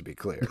 just to be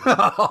clear.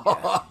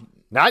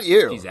 Not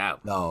you. He's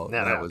out. No,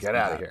 get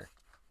out of here.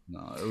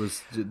 No, it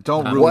was,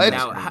 don't ruin it.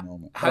 Now,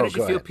 how did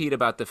you feel, Pete,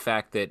 about the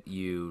fact that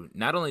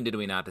not only did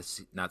we not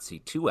see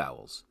two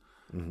owls,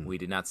 we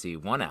did not see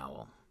one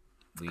owl.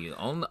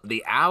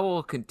 The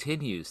owl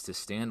continues to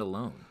stand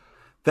alone.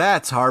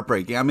 That's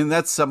heartbreaking. I mean,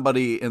 that's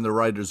somebody in the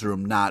writer's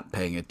room not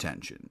paying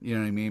attention. You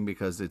know what I mean?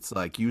 Because it's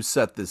like, you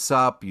set this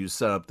up, you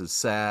set up this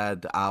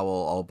sad owl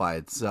all by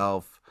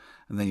itself,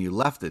 and then you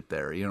left it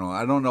there.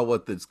 I don't know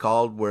what it's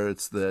called, where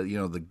it's the,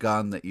 the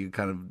gun that you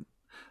kind of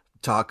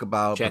talk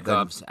about.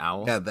 Chekhov's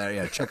owl.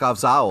 Yeah,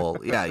 Chekhov's owl.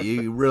 Yeah,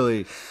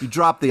 you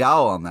dropped the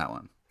owl on that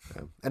one.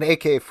 An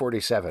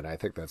AK-47, I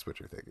think that's what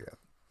you're thinking of.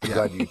 The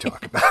gun you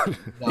talk about.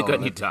 The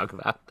gun you talk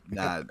about.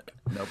 Nah,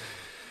 nope.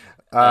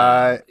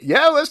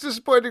 It was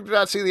disappointing to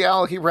not see the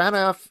owl. He ran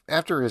off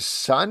after his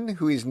son,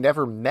 who he's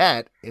never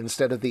met,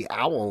 instead of the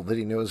owl that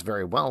he knows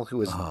very well, who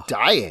is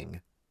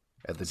dying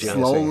at the JSA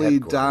slowly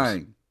headquarters.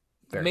 Dying.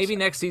 Maybe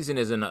next season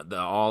is the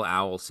all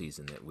owl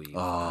season that we.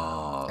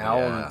 Owl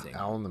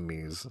and the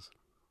Mees.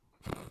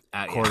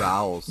 Court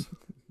owls.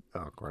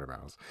 Court of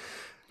owls.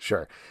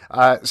 Sure.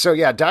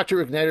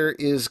 Dr. Igniter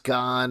is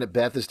gone.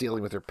 Beth is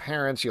dealing with her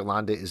parents.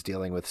 Yolanda is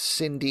dealing with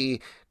Cindy.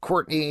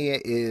 Courtney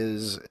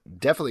is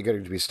definitely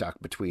going to be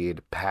stuck between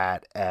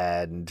Pat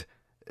and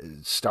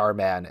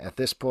Starman at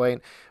this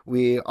point.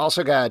 We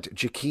also got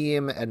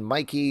Jakeem and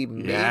Mikey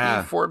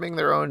maybe forming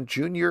their own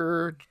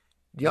junior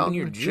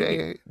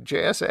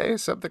JSA,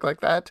 something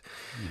like that.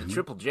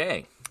 Triple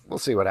J. We'll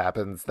see what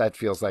happens. That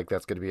feels like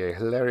that's going to be a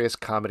hilarious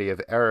comedy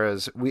of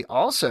errors. We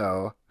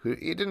also,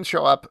 he didn't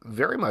show up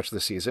very much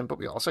this season, but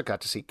we also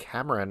got to see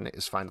Cameron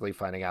is finally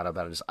finding out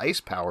about his ice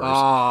powers.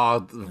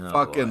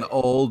 Fucking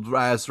old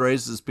ass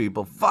racist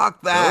people.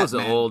 Fuck that. Those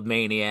old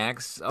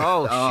maniacs. Shoot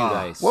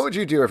ice. What would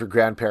you do if your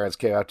grandparents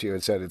came up to you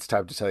and said, it's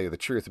time to tell you the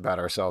truth about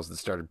ourselves, and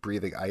started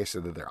breathing ice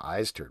and then their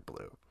eyes turned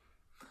blue?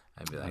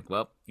 I'd be like,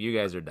 well, you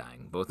guys are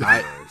dying. Both of you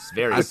are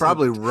very I'd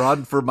probably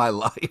run for my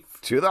life.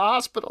 To the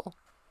hospital.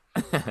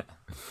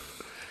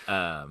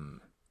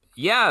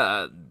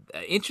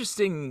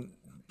 Interesting.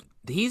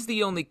 He's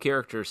the only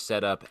character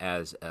set up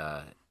as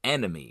an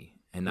enemy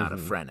and not a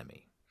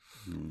frenemy.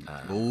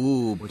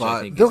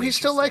 Though he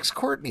still likes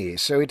Courtney,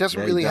 so he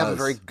doesn't really have a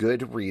very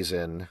good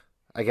reason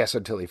I guess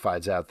until he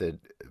finds out that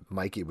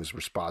Mikey was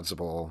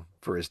responsible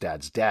for his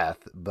dad's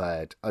death,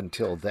 but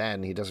until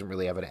then, he doesn't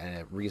really have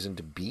a reason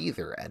to be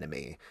their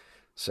enemy.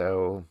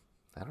 So,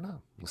 I don't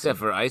know. Except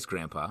for Ice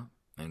Grandpa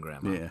and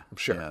Grandma. Yeah,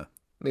 Sure. Yeah.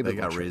 Maybe They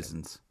got we'll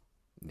raisins.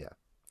 Yeah.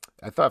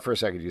 I thought for a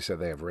second you said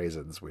they have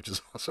raisins, which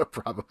is also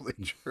probably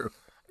true.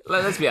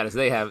 Let's be honest,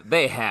 they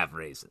have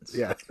raisins.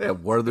 Yeah. They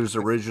have Werther's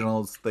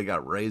Originals. They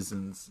got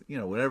raisins.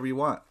 Whatever you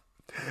want.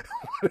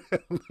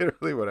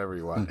 Literally whatever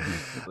you want.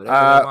 Whatever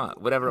they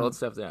want, whatever old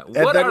stuff they want.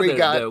 What then are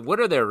we what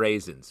are their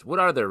raisins? What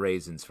are their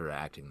raisins for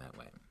acting that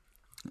way?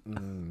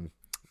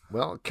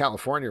 Well,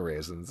 California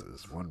raisins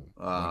is one.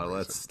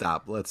 Let's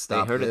stop. Let's They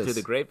stop. heard it this. through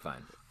the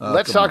grapevine.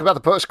 Let's talk about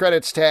the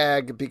post-credits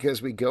tag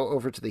because we go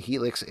over to the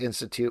Helix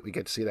Institute. We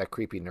get to see that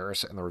creepy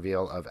nurse and the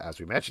reveal of, as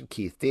we mentioned,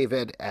 Keith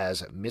David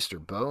as Mr.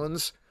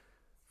 Bones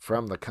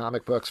from the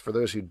comic books. For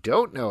those who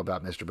don't know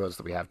about Mr. Bones,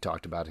 that we have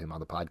talked about him on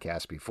the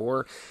podcast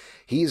before,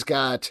 he's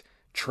got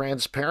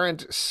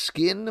transparent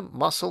skin,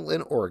 muscle,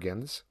 and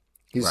organs.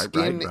 His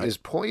skin is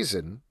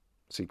poison,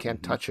 so you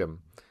can't touch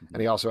him.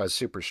 And he also has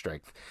super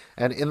strength.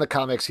 And in the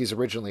comics, he's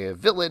originally a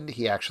villain.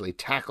 He actually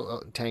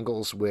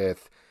tangles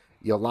with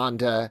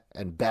Yolanda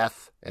and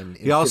Beth. And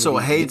He also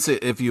hates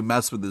it if you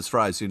mess with his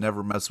fries. You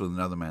never mess with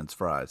another man's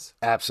fries.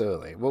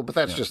 Absolutely. Well, but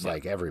that's just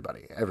like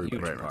everybody.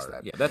 Everybody knows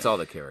that. Yeah, that's all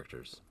the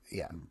characters.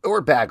 Yeah.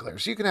 Or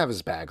bagglers. You can have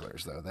his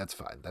bagglers, though. That's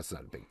fine. That's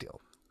not a big deal.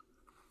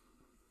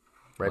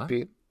 Right, What?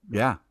 Pete?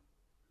 Yeah,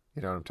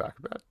 You know what I'm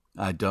talking about?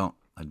 I don't.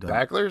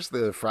 Bagglers?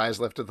 The fries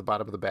left at the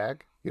bottom of the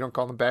bag? You don't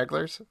call them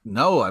bagglers?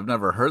 No, I've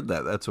never heard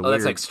that. That's a Oh, weird.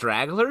 that's like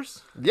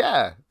stragglers?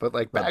 Yeah, but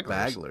like But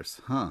bagglers.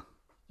 bagglers, huh?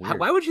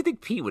 Why would you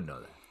think Pete would know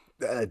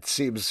that? It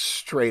seems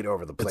straight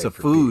over the plate. It's a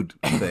for food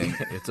thing.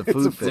 It's a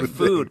food thing. It's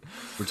food.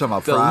 We're talking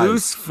about The fries.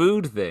 loose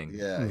food thing.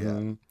 Yeah,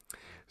 yeah.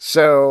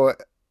 So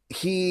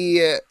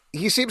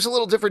he seems a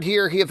little different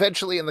here. He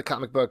eventually, in the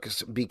comic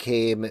books,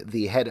 became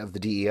the head of the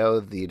DEO,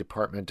 the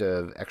Department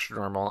of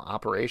Extranormal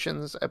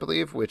Operations, I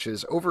believe, which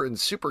is over in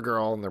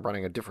Supergirl, and they're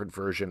running a different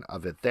version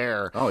of it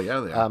there. Oh,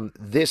 yeah, they are.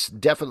 This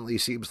definitely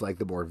seems like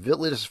the more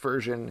villainous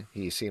version.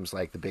 He seems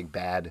like the big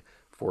bad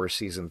for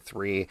season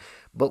 3.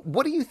 But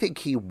what do you think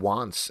he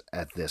wants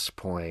at this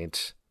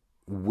point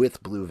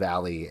with Blue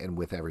Valley and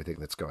with everything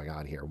that's going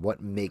on here?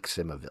 What makes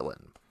him a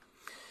villain?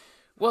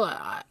 Well,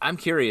 I'm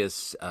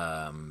curious.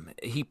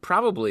 He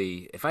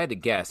probably, if I had to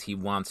guess, he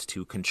wants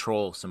to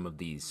control some of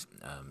these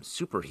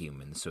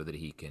superhumans so that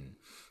he can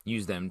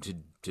use them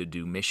to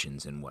do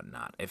missions and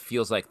whatnot. It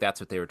feels like that's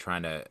what they were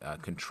trying to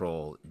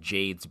control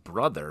Jade's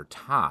brother,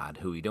 Todd,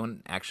 who we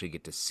don't actually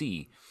get to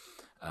see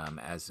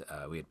as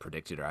we had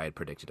predicted, or I had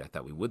predicted. I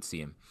thought we would see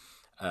him.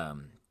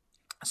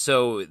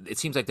 So it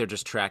seems like they're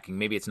just tracking.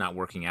 Maybe it's not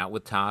working out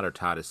with Todd, or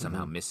Todd is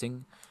somehow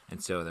missing.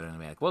 And so they're going to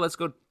be like, well, let's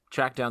go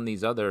track down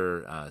these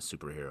other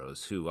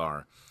superheroes who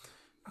are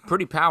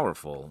pretty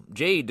powerful.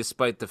 Jade,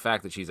 despite the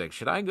fact that she's like,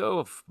 should I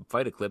go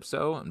fight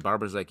Eclipso? And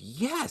Barbara's like,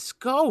 yes,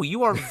 go.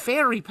 You are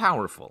very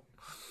powerful.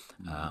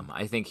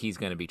 I think he's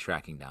going to be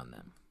tracking down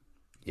them.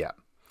 Yeah.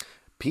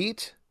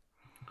 Pete,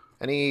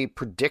 any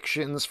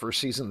predictions for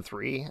season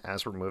 3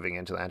 as we're moving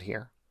into that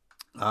here?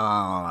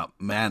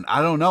 Man,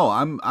 I don't know.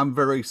 I'm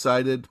very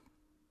excited.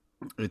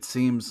 It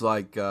seems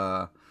like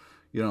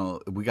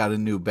we got a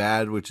new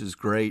bad, which is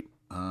great.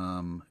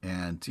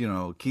 And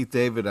Keith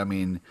David, I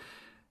mean,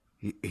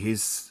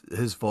 his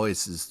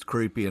voice is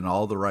creepy in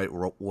all the right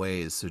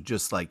ways. So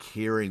just like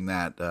hearing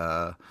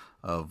that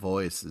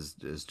voice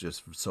is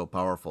just so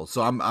powerful.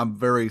 So I'm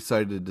very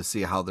excited to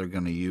see how they're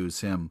going to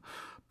use him.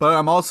 But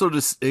I'm also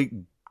just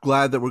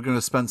glad that we're going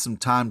to spend some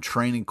time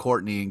training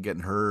Courtney and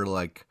getting her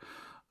like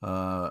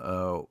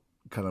kind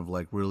of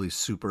like really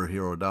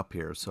superheroed up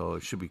here. So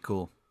it should be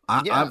cool.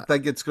 I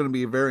think it's going to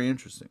be very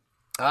interesting.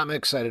 I'm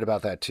excited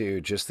about that too.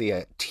 Just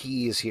the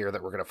tease here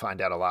that we're going to find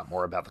out a lot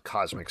more about the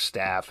Cosmic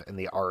Staff and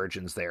the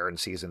origins there in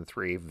season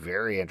 3.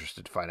 Very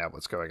interested to find out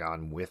what's going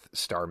on with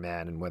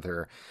Starman and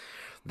whether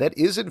that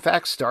is in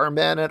fact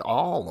Starman at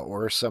all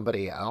or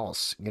somebody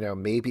else.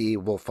 Maybe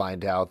we'll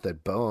find out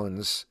that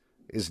Bones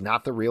is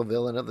not the real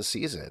villain of the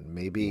season.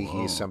 Maybe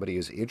he's somebody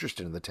who's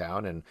interested in the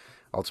town, and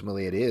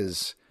ultimately it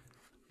is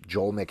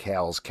Joel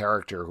McHale's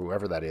character,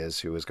 whoever that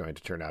is, who is going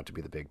to turn out to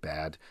be the big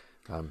bad.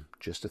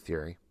 Just a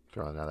theory.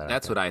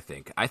 That's what I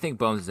think. I think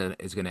Bones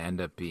is going to end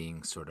up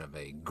being sort of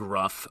a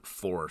gruff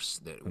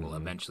force that will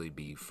eventually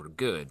be for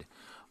good,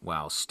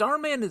 while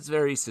Starman is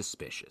very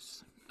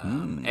suspicious.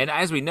 And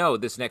as we know,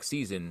 this next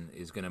season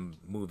is going to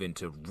move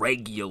into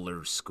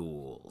regular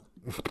school.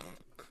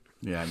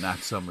 Yeah,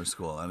 not summer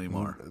school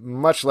anymore.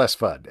 Much less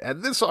fun.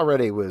 And this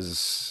already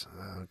was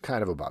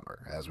kind of a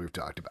bummer, as we've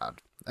talked about.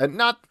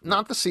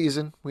 Not the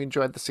season. We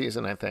enjoyed the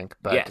season, I think.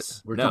 But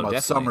yes. We're talking about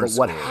definitely. summer But school.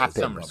 what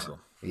happened? Summer school.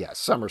 Yeah,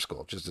 summer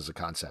school, just as a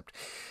concept.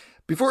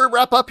 Before we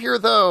wrap up here,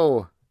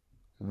 though,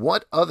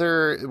 was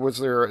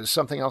there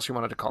something else you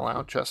wanted to call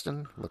out,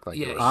 Justin? Looked like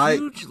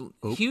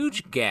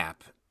Huge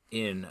gap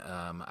in.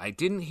 I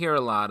didn't hear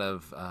a lot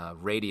of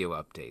radio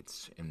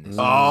updates in this.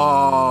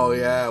 Oh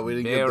yeah, we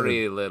didn't get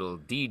very little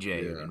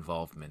DJ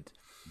involvement.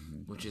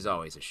 which is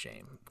always a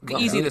shame.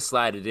 Easy to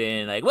slide it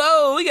in, like,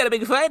 whoa, we got a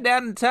big fight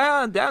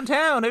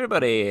downtown,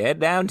 everybody. Head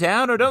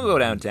downtown or don't go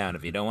downtown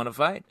if you don't want to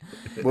fight.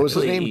 What was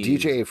his name?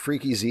 DJ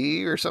Freaky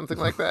Z or something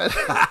like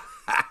that?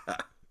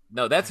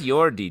 No, that's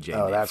your DJ.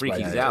 Oh, that's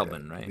Freaky my DJ.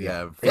 Zalvin, right?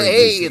 Yeah.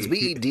 Hey, it's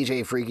me,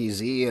 DJ Freaky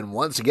Z, and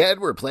once again,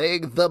 we're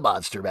playing the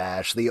Monster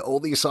Mash, the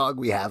only song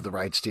we have the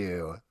rights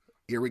to.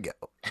 Here we go.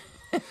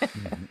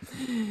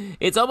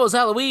 It's almost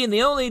Halloween,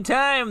 the only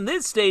time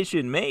this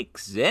station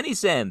makes any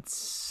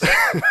sense.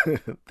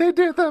 They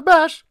did the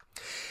mash.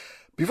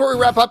 Before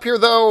we wrap up here,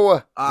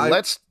 though,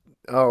 let's...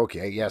 Oh,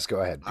 okay, yes,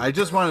 go ahead. I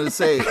just wanted to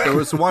say there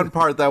was one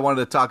part that I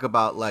wanted to talk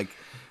about, like...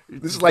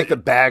 This is like the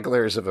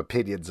Baglers of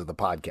opinions of the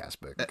podcast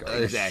book.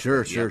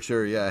 Exactly,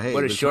 Sure. Yeah. Hey,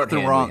 What a there's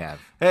shorthand nothing wrong. we have.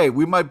 Hey,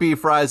 we might be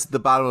fries at the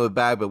bottom of the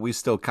bag, but we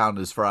still count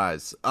as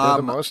fries. They're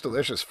the most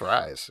delicious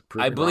fries.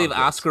 I believe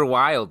Oscar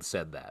Wilde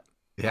said that.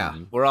 Yeah.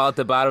 We're all at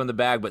the bottom of the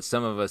bag, but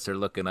some of us are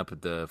looking up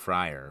at the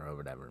fryer or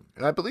whatever.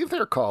 I believe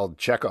they're called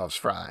Chekhov's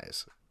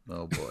fries.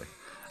 Oh boy.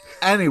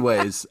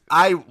 Anyways,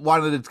 I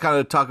wanted to kind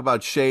of talk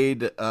about Shade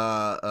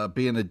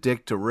being a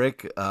dick to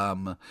Rick.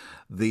 The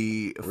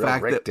Real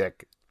fact Rick that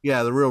Dick.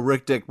 yeah, the real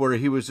Rick Dick, where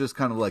he was just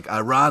kind of like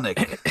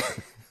ironic.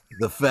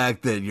 The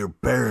fact that your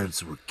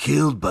parents were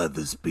killed by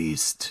this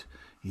beast,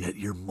 yet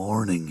you're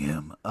mourning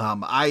him.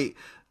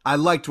 I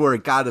liked where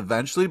it got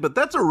eventually, but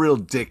that's a real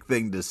dick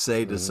thing to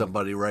say to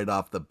somebody right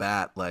off the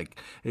bat. Like,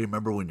 hey,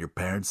 remember when your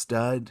parents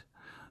died?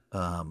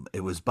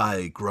 It was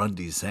by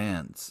Grundy's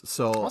hands.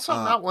 So Also,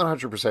 I'm not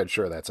 100%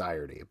 sure that's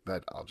irony,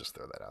 but I'll just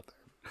throw that out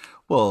there.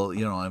 well,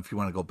 you know, if you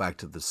want to go back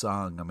to the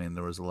song, I mean,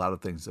 there was a lot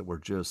of things that were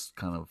just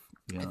kind of,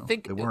 you know,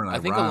 they weren't I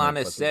think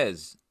ironic, Alana but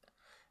says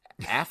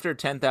after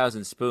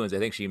 10,000 Spoons, I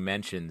think she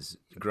mentions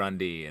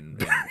Grundy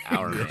and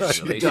our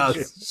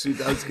relationship. She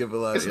does give a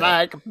lot. It's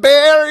like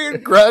Barry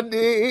and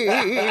Grundy.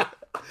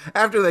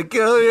 After they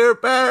kill your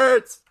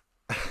parents.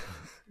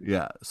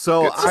 Yeah.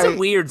 So It was a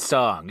weird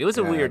song. It was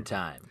a weird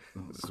time.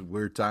 It's a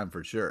weird time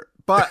for sure.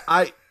 But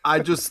I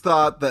just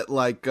thought that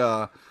like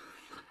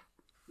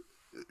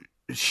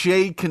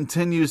Shay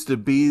continues to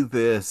be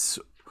this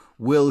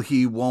will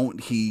he,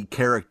 won't he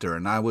character.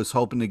 And I was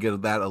hoping to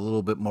get that a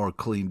little bit more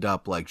cleaned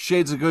up. Like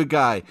Shade's a good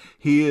guy.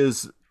 He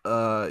is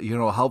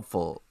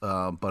helpful.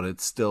 But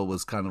it still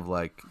was kind of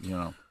like, you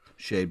know,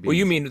 Shade being... Well,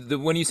 you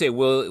mean when you say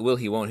will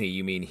he, won't he,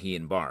 you mean he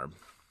and Barb?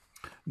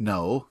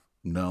 No,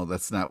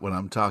 that's not what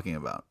I'm talking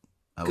about.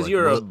 Because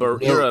you're a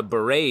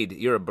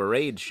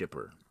Barade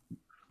shipper.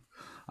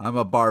 I'm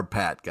a Barb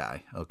Pat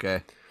guy,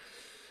 okay?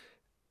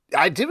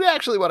 I do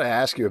actually want to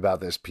ask you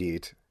about this,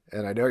 Pete,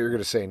 and I know you're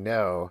going to say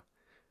no.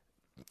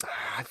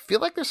 I feel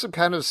like there's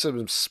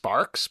some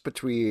sparks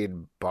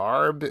between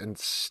Barb and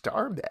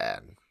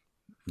Starman.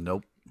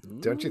 Nope.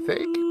 Don't you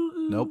think?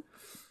 Nope.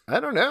 I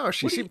don't know.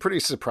 She seemed pretty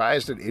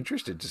surprised and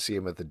interested to see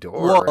him at the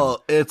door.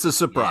 Well, it's a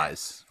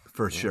surprise,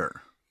 for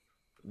sure.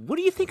 What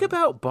do you think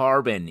about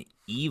Barb and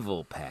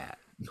Evil Pat?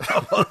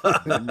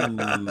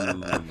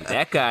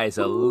 That guy's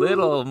a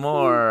little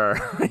more.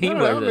 He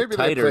wears a maybe they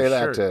tighter play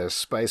shirt. that to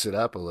spice it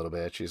up a little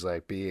bit. She's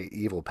like, "Be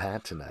evil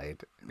Pat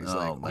tonight." And he's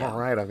like, man. "All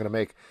right, I'm going to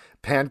make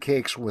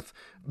pancakes with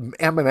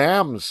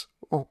M&Ms."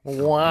 Oh,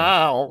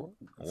 wow.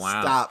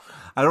 Wow. Stop.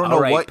 I don't All know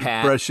right, what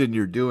Pat. impression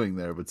you're doing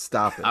there, but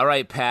stop it. All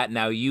right, Pat.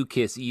 Now you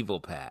kiss Evil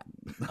Pat.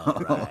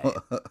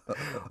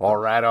 All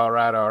right. All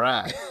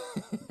right.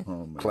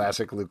 Oh, man.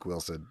 Classic Luke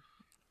Wilson.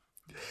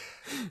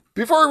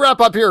 Before we wrap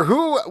up here,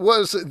 who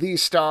was the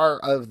star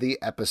of the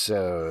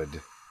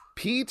episode?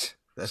 Pete,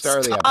 That's star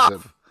of the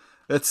tough.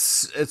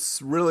 episode.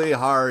 It's really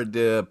hard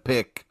to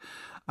pick.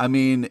 I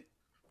mean,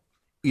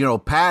 you know,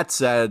 Pat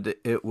said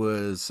it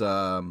was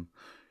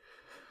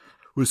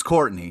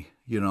Courtney,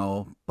 you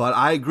know, but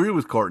I agree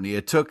with Courtney.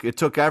 It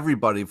took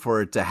everybody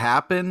for it to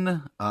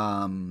happen.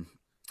 I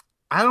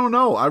don't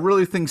know. I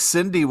really think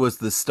Cindy was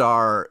the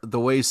star. The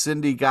way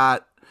Cindy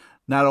got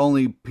not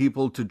only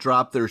people to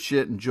drop their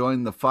shit and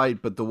join the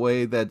fight, but the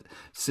way that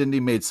Cindy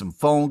made some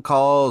phone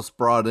calls,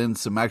 brought in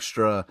some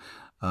extra.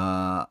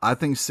 I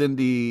think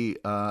Cindy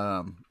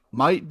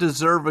might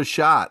deserve a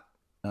shot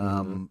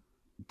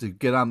to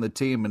get on the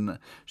team, and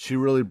she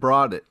really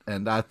brought it.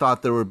 And I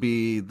thought there would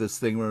be this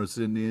thing where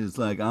Cindy is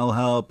like, I'll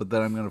help, but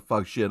then I'm going to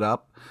fuck shit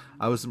up.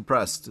 I was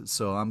impressed,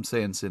 so I'm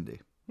saying Cindy.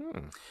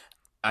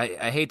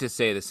 I hate to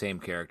say the same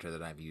character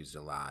that I've used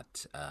a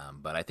lot,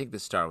 but I think the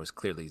star was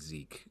clearly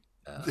Zeke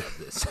of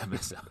this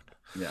episode.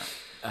 Yeah.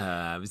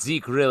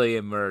 Zeke really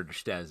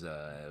emerged as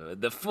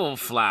the full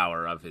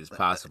flower of his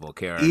possible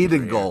character.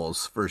 Eating here.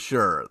 goals, for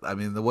sure. I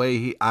mean, the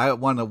way I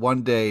want to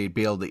one day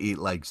be able to eat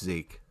like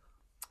Zeke.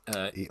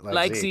 Eat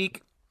like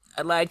Zeke.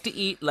 I'd like to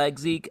eat like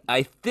Zeke.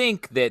 I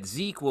think that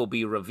Zeke will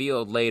be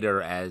revealed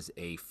later as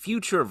a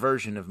future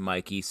version of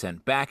Mikey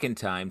sent back in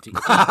time to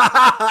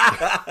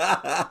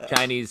eat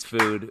Chinese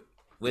food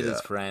with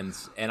his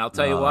friends. And I'll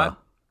tell you what,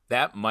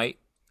 that might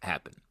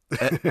happen.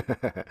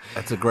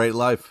 That's a great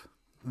life.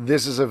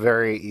 This is a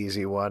very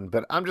easy one,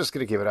 but I'm just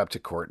going to give it up to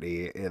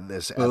Courtney in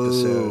this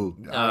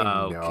episode. I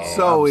know, Okay.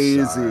 So I'm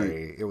easy.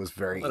 sorry. It was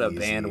very What a easy.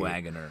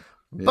 bandwagoner.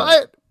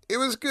 But It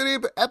was a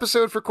good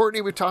episode for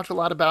Courtney. We've talked a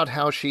lot about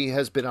how she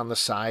has been on the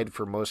side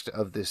for most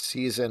of this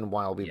season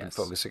while we've been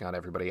focusing on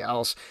everybody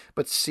else.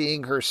 But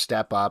seeing her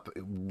step up,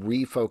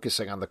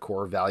 refocusing on the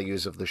core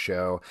values of the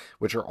show,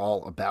 which are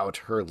all about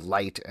her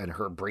light and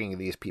her bringing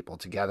these people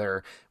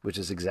together, which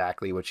is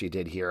exactly what she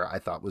did here, I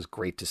thought was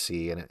great to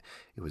see. And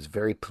it was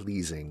very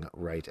pleasing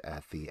right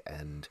at the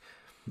end.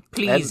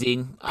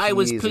 Pleasing. I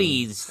was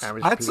pleased.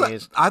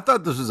 I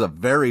thought this was a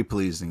very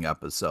pleasing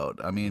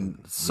episode. I mean,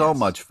 so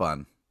much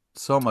fun.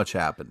 So much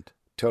happened.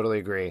 Totally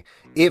agree.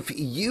 If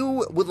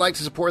you would like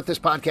to support this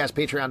podcast,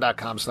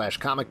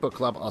 patreon.com/Comic Book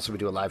Club. Also, we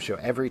do a live show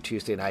every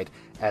Tuesday night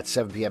at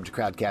 7 p.m. to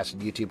Crowdcast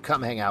and YouTube.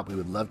 Come hang out. We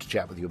would love to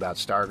chat with you about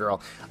Stargirl.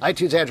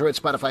 iTunes, Android,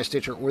 Spotify,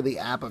 Stitcher, or the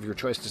app of your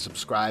choice to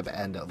subscribe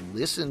and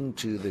listen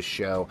to the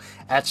show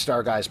at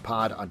Star Guys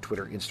Pod on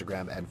Twitter,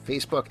 Instagram, and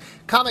Facebook.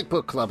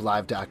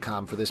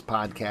 ComicBookClubLive.com for this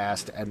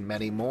podcast and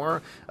many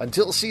more.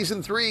 Until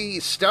Season 3,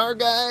 Star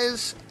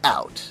Guys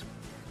out.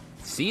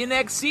 See you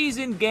next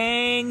season,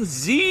 gang.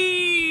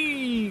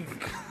 Zeke!